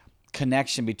second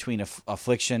connection between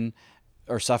affliction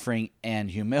or suffering and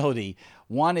humility.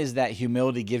 One is that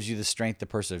humility gives you the strength to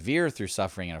persevere through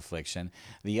suffering and affliction.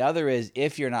 The other is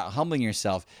if you're not humbling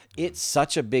yourself, it's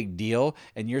such a big deal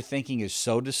and your thinking is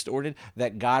so distorted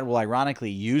that God will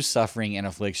ironically use suffering and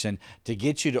affliction to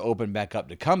get you to open back up,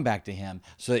 to come back to him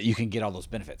so that you can get all those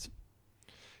benefits.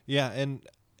 Yeah, and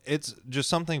it's just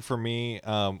something for me,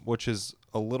 which is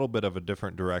a little bit of a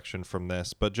different direction from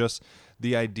this, but just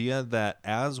the idea that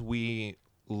as we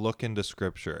look into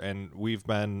Scripture, and we've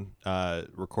been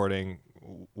recording,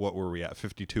 what were we at,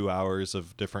 52 hours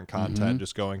of different content,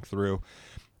 just going through,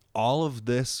 all of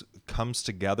this comes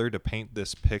together to paint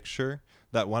this picture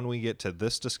that when we get to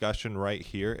this discussion right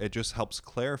here, it just helps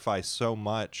clarify so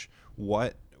much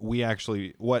what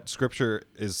Scripture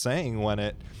is saying when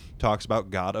it talks about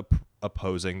God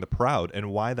opposing the proud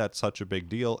and why that's such a big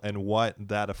deal and what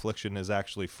that affliction is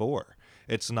actually for.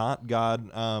 It's not God,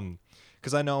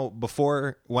 because I know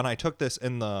before, when I took this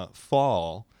in the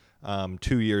fall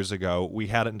 2 years ago, we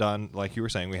hadn't done, like you were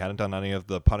saying, we hadn't done any of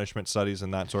the punishment studies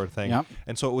and that sort of thing. Yep.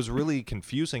 And so it was really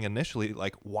confusing initially,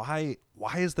 like why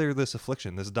is there this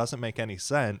affliction? This doesn't make any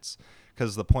sense,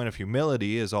 because the point of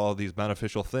humility is all of these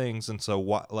beneficial things. And so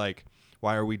why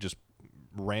are we just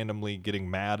randomly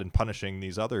getting mad and punishing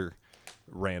these other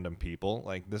random people?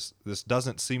 Like this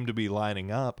doesn't seem to be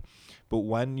lining up. But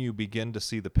when you begin to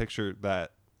see the picture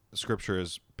that Scripture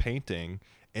is painting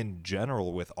in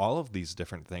general with all of these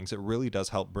different things, it really does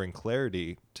help bring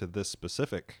clarity to this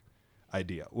specific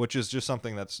idea, which is just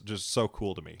something that's just so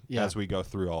cool to me as we go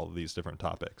through all of these different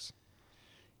topics.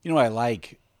 You know what I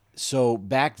like? So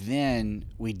back then,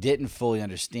 we didn't fully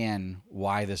understand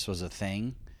why this was a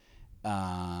thing,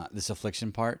 this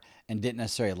affliction part, and didn't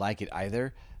necessarily like it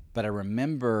either. But I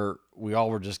remember we all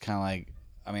were just kind of like,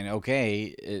 I mean, okay,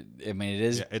 it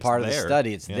is part of the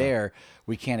study. It's there.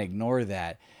 We can't ignore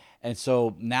that. And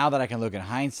so now that I can look in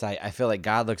hindsight, I feel like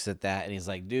God looks at that and he's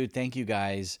like, dude, thank you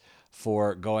guys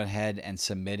for going ahead and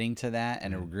submitting to that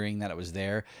and agreeing that it was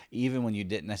there, even when you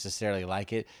didn't necessarily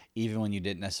like it, even when you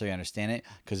didn't necessarily understand it.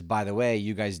 Because, by the way,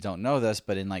 you guys don't know this,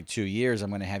 but in like 2 years, I'm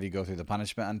going to have you go through the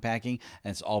punishment unpacking,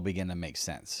 and it's all begin to make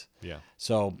sense. Yeah.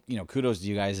 So, kudos to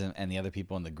you guys and the other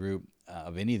people in the group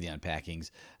of any of the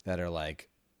unpackings that are like,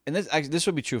 and this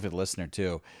would be true for the listener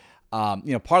too. Part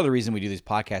of the reason we do these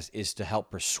podcasts is to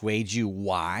help persuade you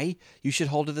why you should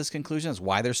hold to this conclusion. That's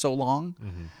why they're so long.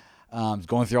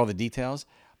 Going through all the details.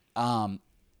 So I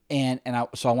want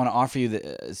to offer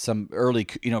you some early,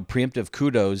 preemptive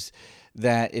kudos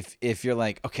that if you're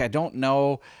like, okay, I don't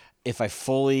know if I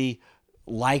fully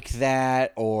like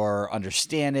that or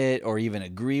understand it or even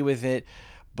agree with it,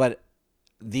 but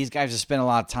these guys have spent a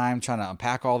lot of time trying to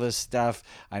unpack all this stuff.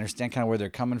 I understand kind of where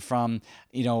they're coming from.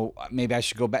 Maybe I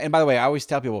should go back. And by the way, I always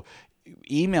tell people,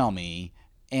 email me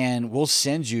and we'll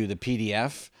send you the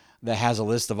PDF that has a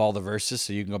list of all the verses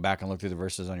so you can go back and look through the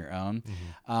verses on your own.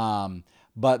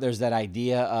 But there's that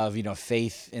idea of,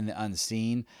 faith in the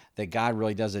unseen, that God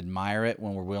really does admire it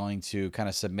when we're willing to kind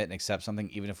of submit and accept something,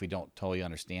 even if we don't totally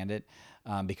understand it.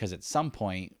 Because at some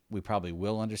point we probably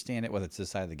will understand it, whether it's this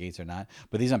side of the gates or not.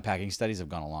 But these unpacking studies have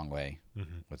gone a long way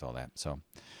with all that. So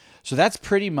that's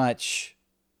pretty much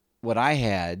what I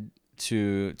had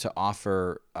to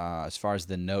offer as far as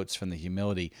the notes from the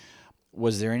humility.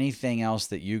 Was there anything else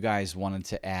that you guys wanted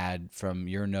to add from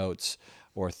your notes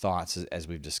or thoughts as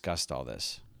we've discussed all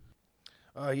this?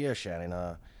 Yeah,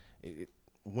 Shannon.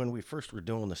 When we first were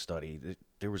doing the study,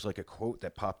 there was like a quote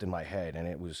that popped in my head, and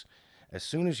it was, "As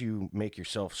soon as you make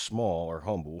yourself small or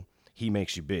humble, he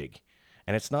makes you big."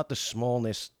 And it's not the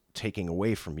smallness taking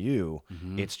away from you;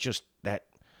 it's just that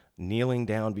kneeling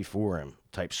down before him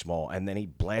type small, and then he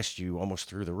blasts you almost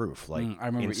through the roof, like I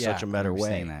remember, in such a meta way.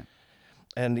 saying that.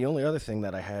 And the only other thing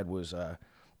that I had was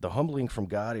the humbling from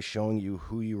God is showing you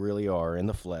who you really are in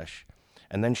the flesh,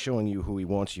 and then showing you who he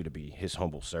wants you to be, his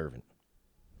humble servant.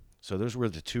 So those were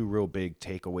the two real big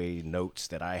takeaway notes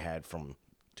that I had from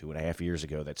 2.5 years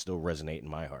ago that still resonate in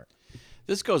my heart.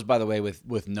 This goes, by the way,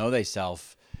 with Know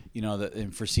Thyself,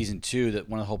 and for season 2, that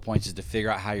one of the whole points is to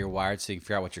figure out how you're wired so you can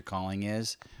figure out what your calling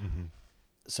is.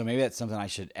 So maybe that's something I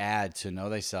should add to Know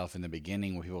Thyself in the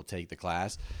beginning when people take the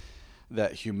class.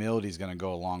 That humility is going to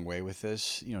go a long way with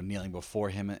this. Kneeling before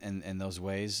him in those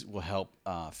ways will help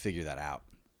figure that out.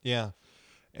 Yeah.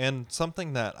 And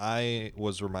something that I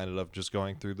was reminded of just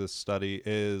going through this study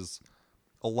is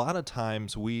a lot of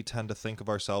times we tend to think of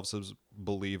ourselves as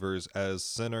believers as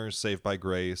sinners saved by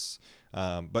grace,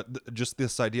 but just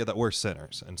this idea that we're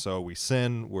sinners. And so we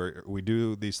sin, we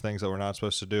do these things that we're not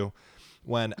supposed to do,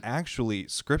 when actually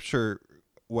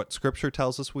what Scripture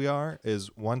tells us we are is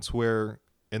once we're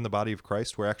in the body of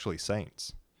Christ, we're actually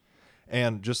saints.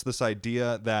 And just this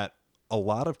idea that a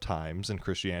lot of times in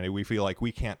Christianity, we feel like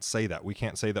we can't say that. We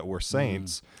can't say that we're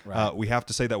saints. Right. We have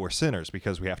to say that we're sinners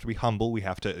because we have to be humble. We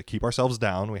have to keep ourselves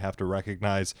down. We have to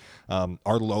recognize our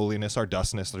lowliness, our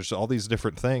dustness. There's all these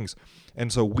different things.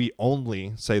 And so we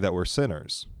only say that we're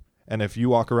sinners. And if you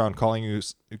walk around calling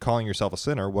yourself a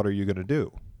sinner, what are you going to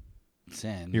do?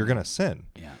 Sin. You're going to sin.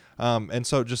 Yeah. And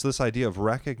so just this idea of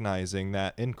recognizing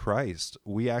that in Christ,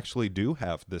 we actually do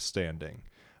have this standing,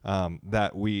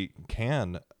 that we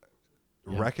can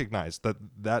recognize that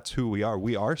that's who we are.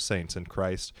 We are saints in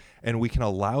Christ, and we can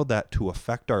allow that to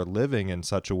affect our living in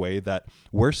such a way that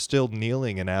we're still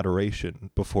kneeling in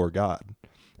adoration before God.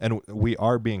 And we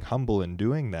are being humble in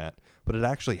doing that, but it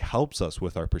actually helps us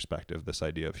with our perspective, this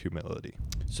idea of humility.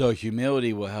 So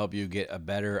humility will help you get a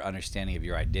better understanding of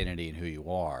your identity and who you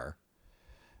are.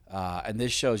 And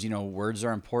this shows, words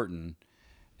are important.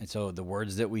 And so the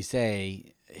words that we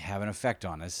say have an effect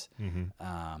on us.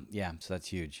 So that's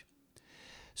huge.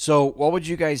 So what would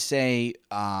you guys say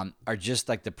are just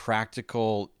like the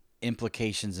practical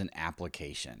implications and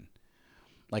application?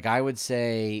 Like I would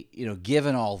say,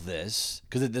 given all this,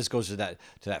 because this goes to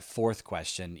that fourth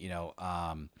question,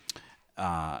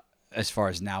 as far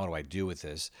as now, what do I do with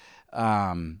this?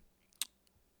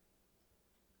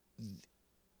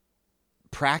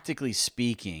 Practically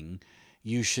speaking,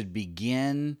 you should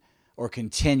begin or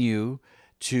continue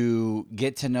to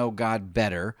get to know God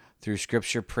better through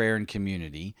scripture, prayer, and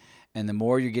community. And the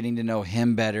more you're getting to know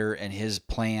him better and his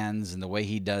plans and the way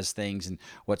he does things and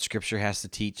what scripture has to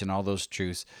teach and all those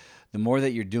truths, the more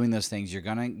that you're doing those things, you're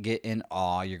going to get in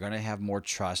awe. You're going to have more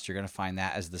trust. You're going to find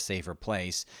that as the safer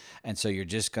place. And so you're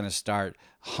just going to start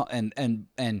and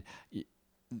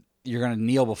you're going to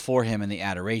kneel before him in the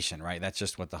adoration, right? That's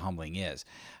just what the humbling is.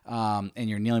 And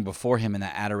you're kneeling before him in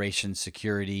that adoration,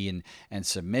 security, and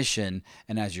submission.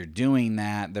 And as you're doing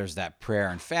that, there's that prayer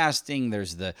and fasting.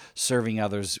 There's the serving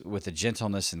others with the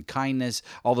gentleness and kindness,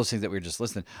 all those things that we were just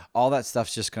listening. All that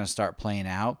stuff's just going to start playing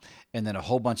out. And then a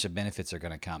whole bunch of benefits are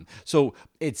going to come. So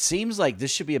it seems like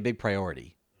this should be a big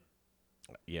priority.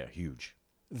 Yeah, huge.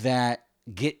 That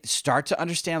start to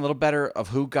understand a little better of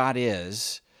who God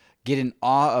is. Get in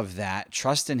awe of that,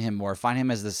 trust in him more, find him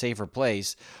as the safer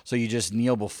place. So you just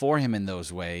kneel before him in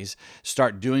those ways,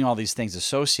 start doing all these things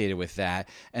associated with that.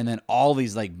 And then all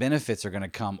these benefits are going to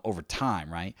come over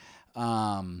time. Right.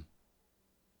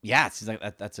 It seems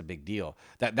like that's a big deal.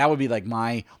 That would be like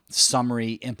my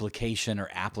summary implication or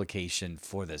application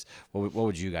for this. What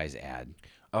would you guys add?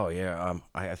 Oh yeah.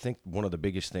 I think one of the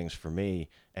biggest things for me,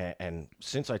 and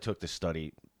since I took this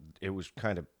study, it was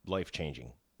kind of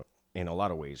life-changing. In a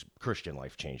lot of ways, Christian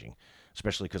life-changing,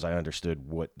 especially because I understood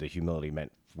what the humility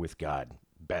meant with God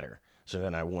better. So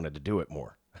then I wanted to do it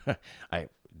more. I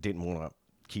didn't want to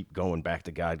keep going back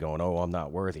to God going, oh, I'm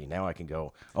not worthy. Now I can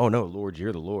go, oh, no, Lord,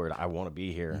 you're the Lord. I want to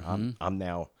be here. I'm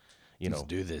now, Let's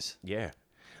do this. Yeah.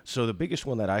 So the biggest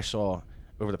one that I saw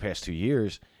over the past 2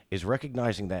 years is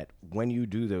recognizing that when you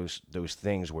do those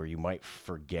things where you might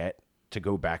forget to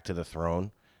go back to the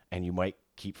throne, and you might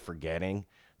keep forgetting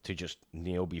to just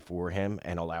kneel before him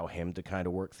and allow him to kind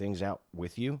of work things out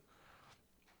with you,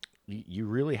 you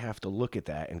really have to look at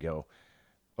that and go,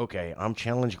 okay, I'm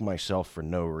challenging myself for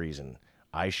no reason.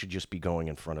 I should just be going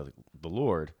in front of the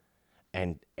Lord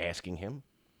and asking him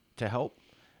to help,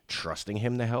 trusting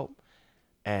him to help.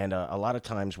 And a lot of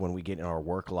times when we get in our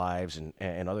work lives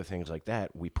and other things like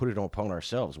that, we put it upon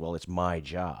ourselves. Well, it's my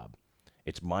job.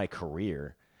 It's my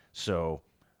career. So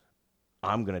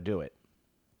I'm going to do it.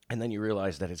 And then you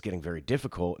realize that it's getting very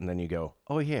difficult. And then you go,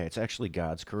 oh, yeah, it's actually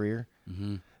God's career.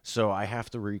 Mm-hmm. So I have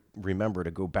to remember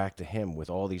to go back to him with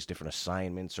all these different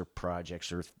assignments or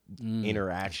projects or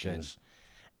interactions,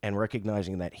 and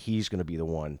recognizing that he's going to be the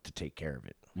one to take care of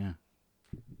it. Yeah.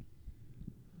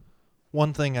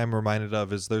 One thing I'm reminded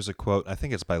of is there's a quote, I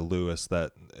think it's by Lewis,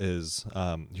 that is,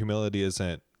 humility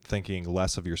isn't thinking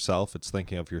less of yourself, it's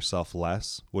thinking of yourself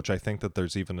less, which I think that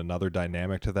there's even another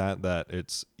dynamic to that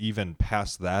it's even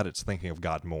past that, it's thinking of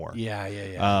God more. Yeah.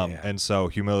 And so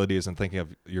humility isn't thinking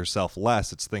of yourself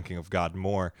less, it's thinking of God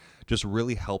more. Just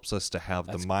really helps us to have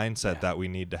the mindset that we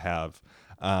need to have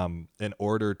in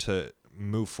order to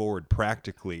move forward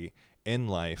practically in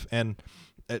life. And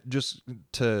just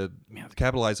to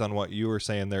capitalize on what you were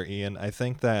saying there, Ian, I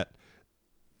think that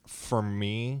for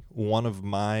me, one of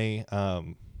my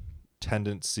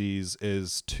tendencies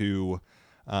is to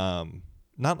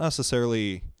not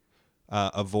necessarily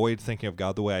avoid thinking of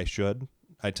God the way I should.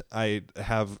 I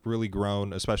have really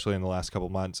grown, especially in the last couple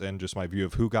months, and just my view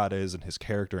of who God is and his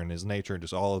character and his nature and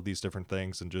just all of these different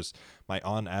things, and just my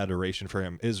adoration for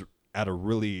him is at a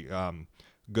really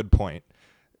good point.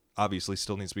 Obviously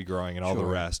still needs to be growing and all the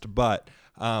rest. But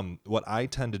what I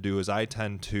tend to do is I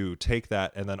tend to take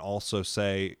that and then also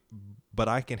say, but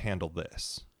I can handle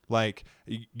this. Like,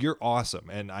 you're awesome.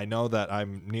 And I know that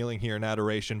I'm kneeling here in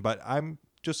adoration, but I'm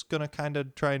just going to kind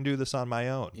of try and do this on my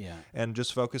own. Yeah. And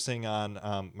just focusing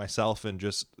on myself and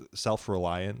just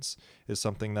self-reliance is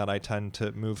something that I tend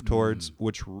to move towards,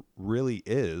 which really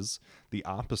is the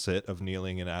opposite of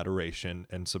kneeling in adoration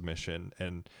and submission.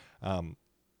 And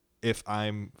if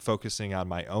I'm focusing on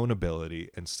my own ability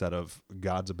instead of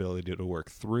God's ability to work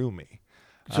through me.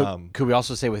 So could we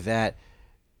also say with that,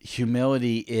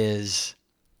 humility is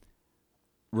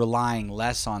relying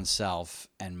less on self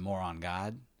and more on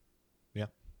God? Yeah.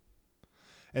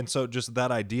 And so just that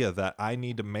idea that I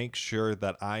need to make sure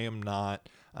that I am not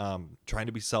trying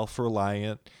to be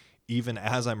self-reliant, even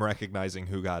as I'm recognizing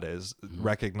who God is,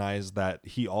 recognize that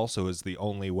he also is the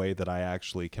only way that I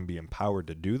actually can be empowered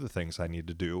to do the things I need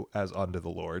to do as unto the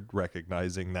Lord,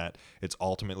 recognizing that it's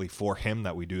ultimately for him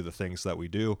that we do the things that we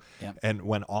do. Yep. And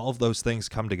when all of those things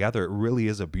come together, it really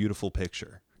is a beautiful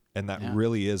picture. And that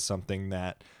really is something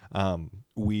that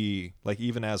we, like,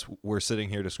 even as we're sitting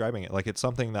here describing it, like, it's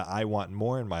something that I want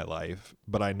more in my life.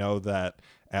 But I know that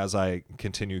as I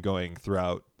continue going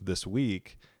throughout this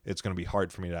week, it's going to be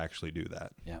hard for me to actually do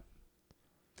that. Yeah.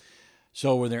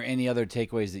 So were there any other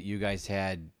takeaways that you guys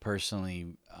had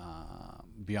personally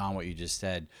beyond what you just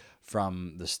said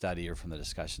from the study or from the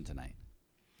discussion tonight?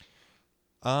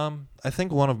 I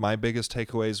think one of my biggest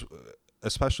takeaways,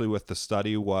 especially with the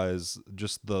study, was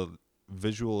just the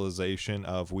visualization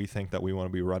of, we think that we want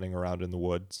to be running around in the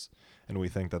woods and we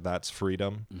think that that's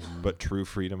freedom, but true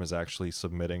freedom is actually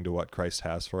submitting to what Christ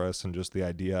has for us. And just the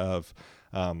idea of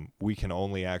we can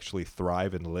only actually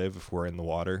thrive and live if we're in the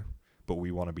water, but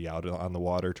we want to be out on the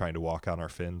water trying to walk on our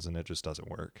fins, and it just doesn't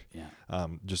work. Yeah.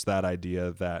 Just that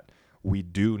idea that we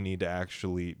do need to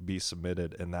actually be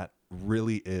submitted, and that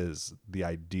really is the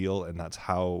ideal, and that's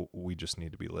how we just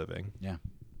need to be living. Yeah.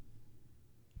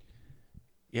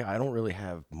 Yeah, I don't really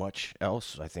have much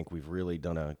else. I think we've really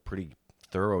done a pretty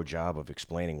thorough job of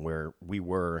explaining where we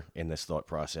were in this thought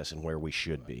process and where we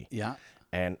should be. Yeah.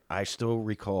 And I still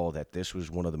recall that this was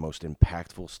one of the most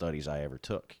impactful studies I ever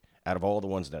took out of all the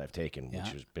ones that I've taken, which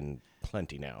has been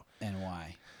plenty now. And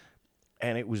why?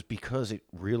 And it was because it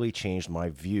really changed my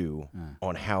view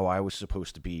on how I was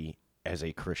supposed to be as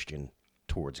a Christian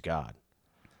towards God.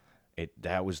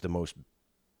 That was the most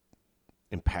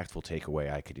impactful takeaway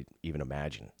I could even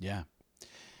imagine. Yeah.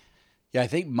 Yeah, I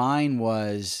think mine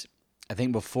was,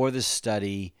 before this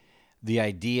study, the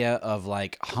idea of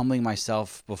like humbling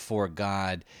myself before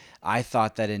God, I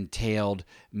thought that entailed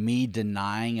me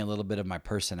denying a little bit of my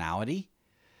personality,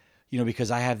 because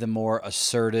I have the more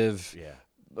assertive,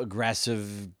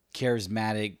 aggressive,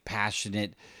 charismatic,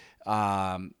 passionate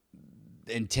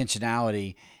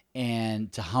intentionality.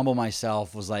 And to humble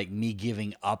myself was like me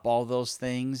giving up all those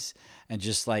things and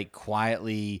just like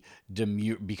quietly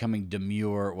becoming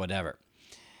demure, whatever.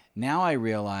 Now I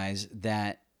realize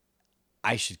that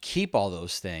I should keep all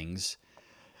those things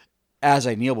as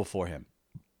I kneel before him.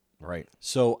 Right.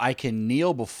 So I can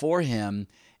kneel before him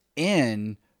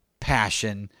in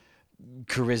passion,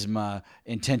 charisma,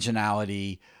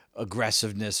 intentionality,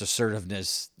 aggressiveness,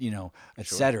 assertiveness,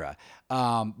 etc.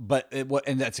 And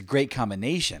that's a great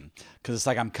combination because it's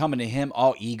like I'm coming to him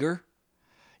all eager,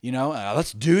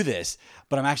 let's do this.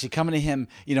 But I'm actually coming to him,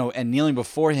 and kneeling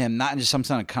before him, not in just some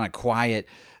kind of quiet,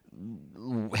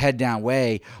 head down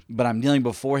way, but I'm kneeling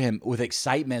before him with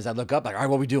excitement as I look up, like, all right,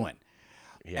 what are we doing?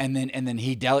 Yeah. And then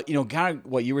he kind of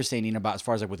what you were saying, Ian, about as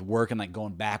far as like with work and like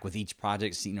going back with each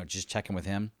project, just checking with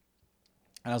him.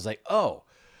 And I was like, oh,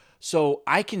 so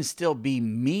I can still be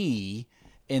me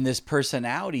in this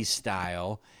personality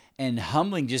style, and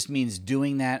humbling just means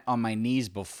doing that on my knees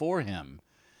before him.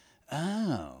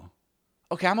 Oh,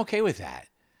 okay, I'm okay with that.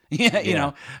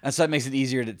 Yeah. And so it makes it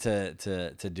easier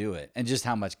to do it, and just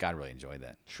how much God really enjoyed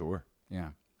that. Sure. Yeah.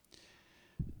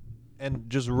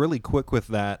 And just really quick with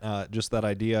that, just that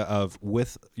idea of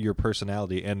with your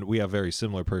personality, and we have very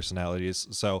similar personalities,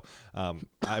 so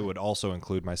I would also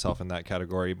include myself in that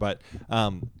category. But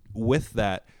with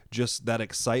that, just that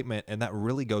excitement, and that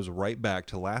really goes right back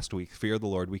to last week, fear of the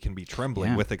Lord, we can be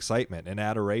trembling with excitement and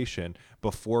adoration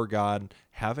before God,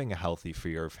 having a healthy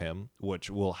fear of him, which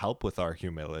will help with our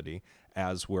humility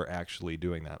as we're actually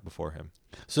doing that before him.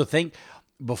 So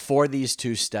before these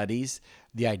two studies,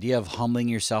 the idea of humbling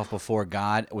yourself before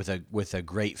God with a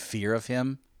great fear of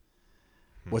him,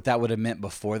 what that would have meant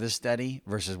before the study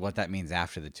versus what that means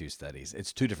after the two studies.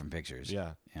 It's two different pictures.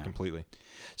 Yeah. Completely.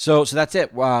 So that's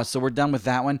it. So we're done with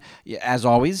that one. As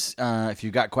always, if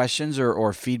you've got questions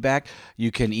or feedback,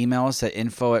 you can email us at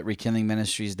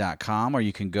info@rekindlingministries.com, or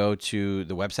you can go to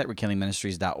the website,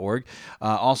 rekindlingministries.org.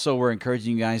 Also, we're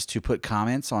encouraging you guys to put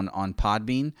comments on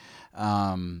Podbean.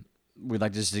 We'd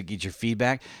like just to get your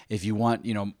feedback. If you want,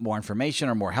 more information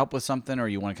or more help with something, or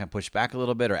you want to kind of push back a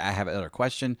little bit, or I have another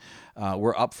question,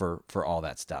 we're up for all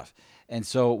that stuff. And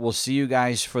so we'll see you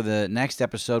guys for the next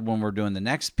episode when we're doing the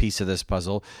next piece of this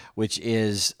puzzle, which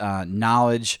is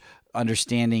knowledge,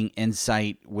 understanding,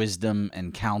 insight, wisdom,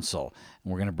 and counsel.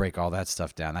 And we're going to break all that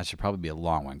stuff down. That should probably be a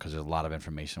long one because there's a lot of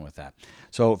information with that.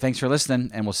 So thanks for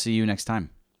listening, and we'll see you next time.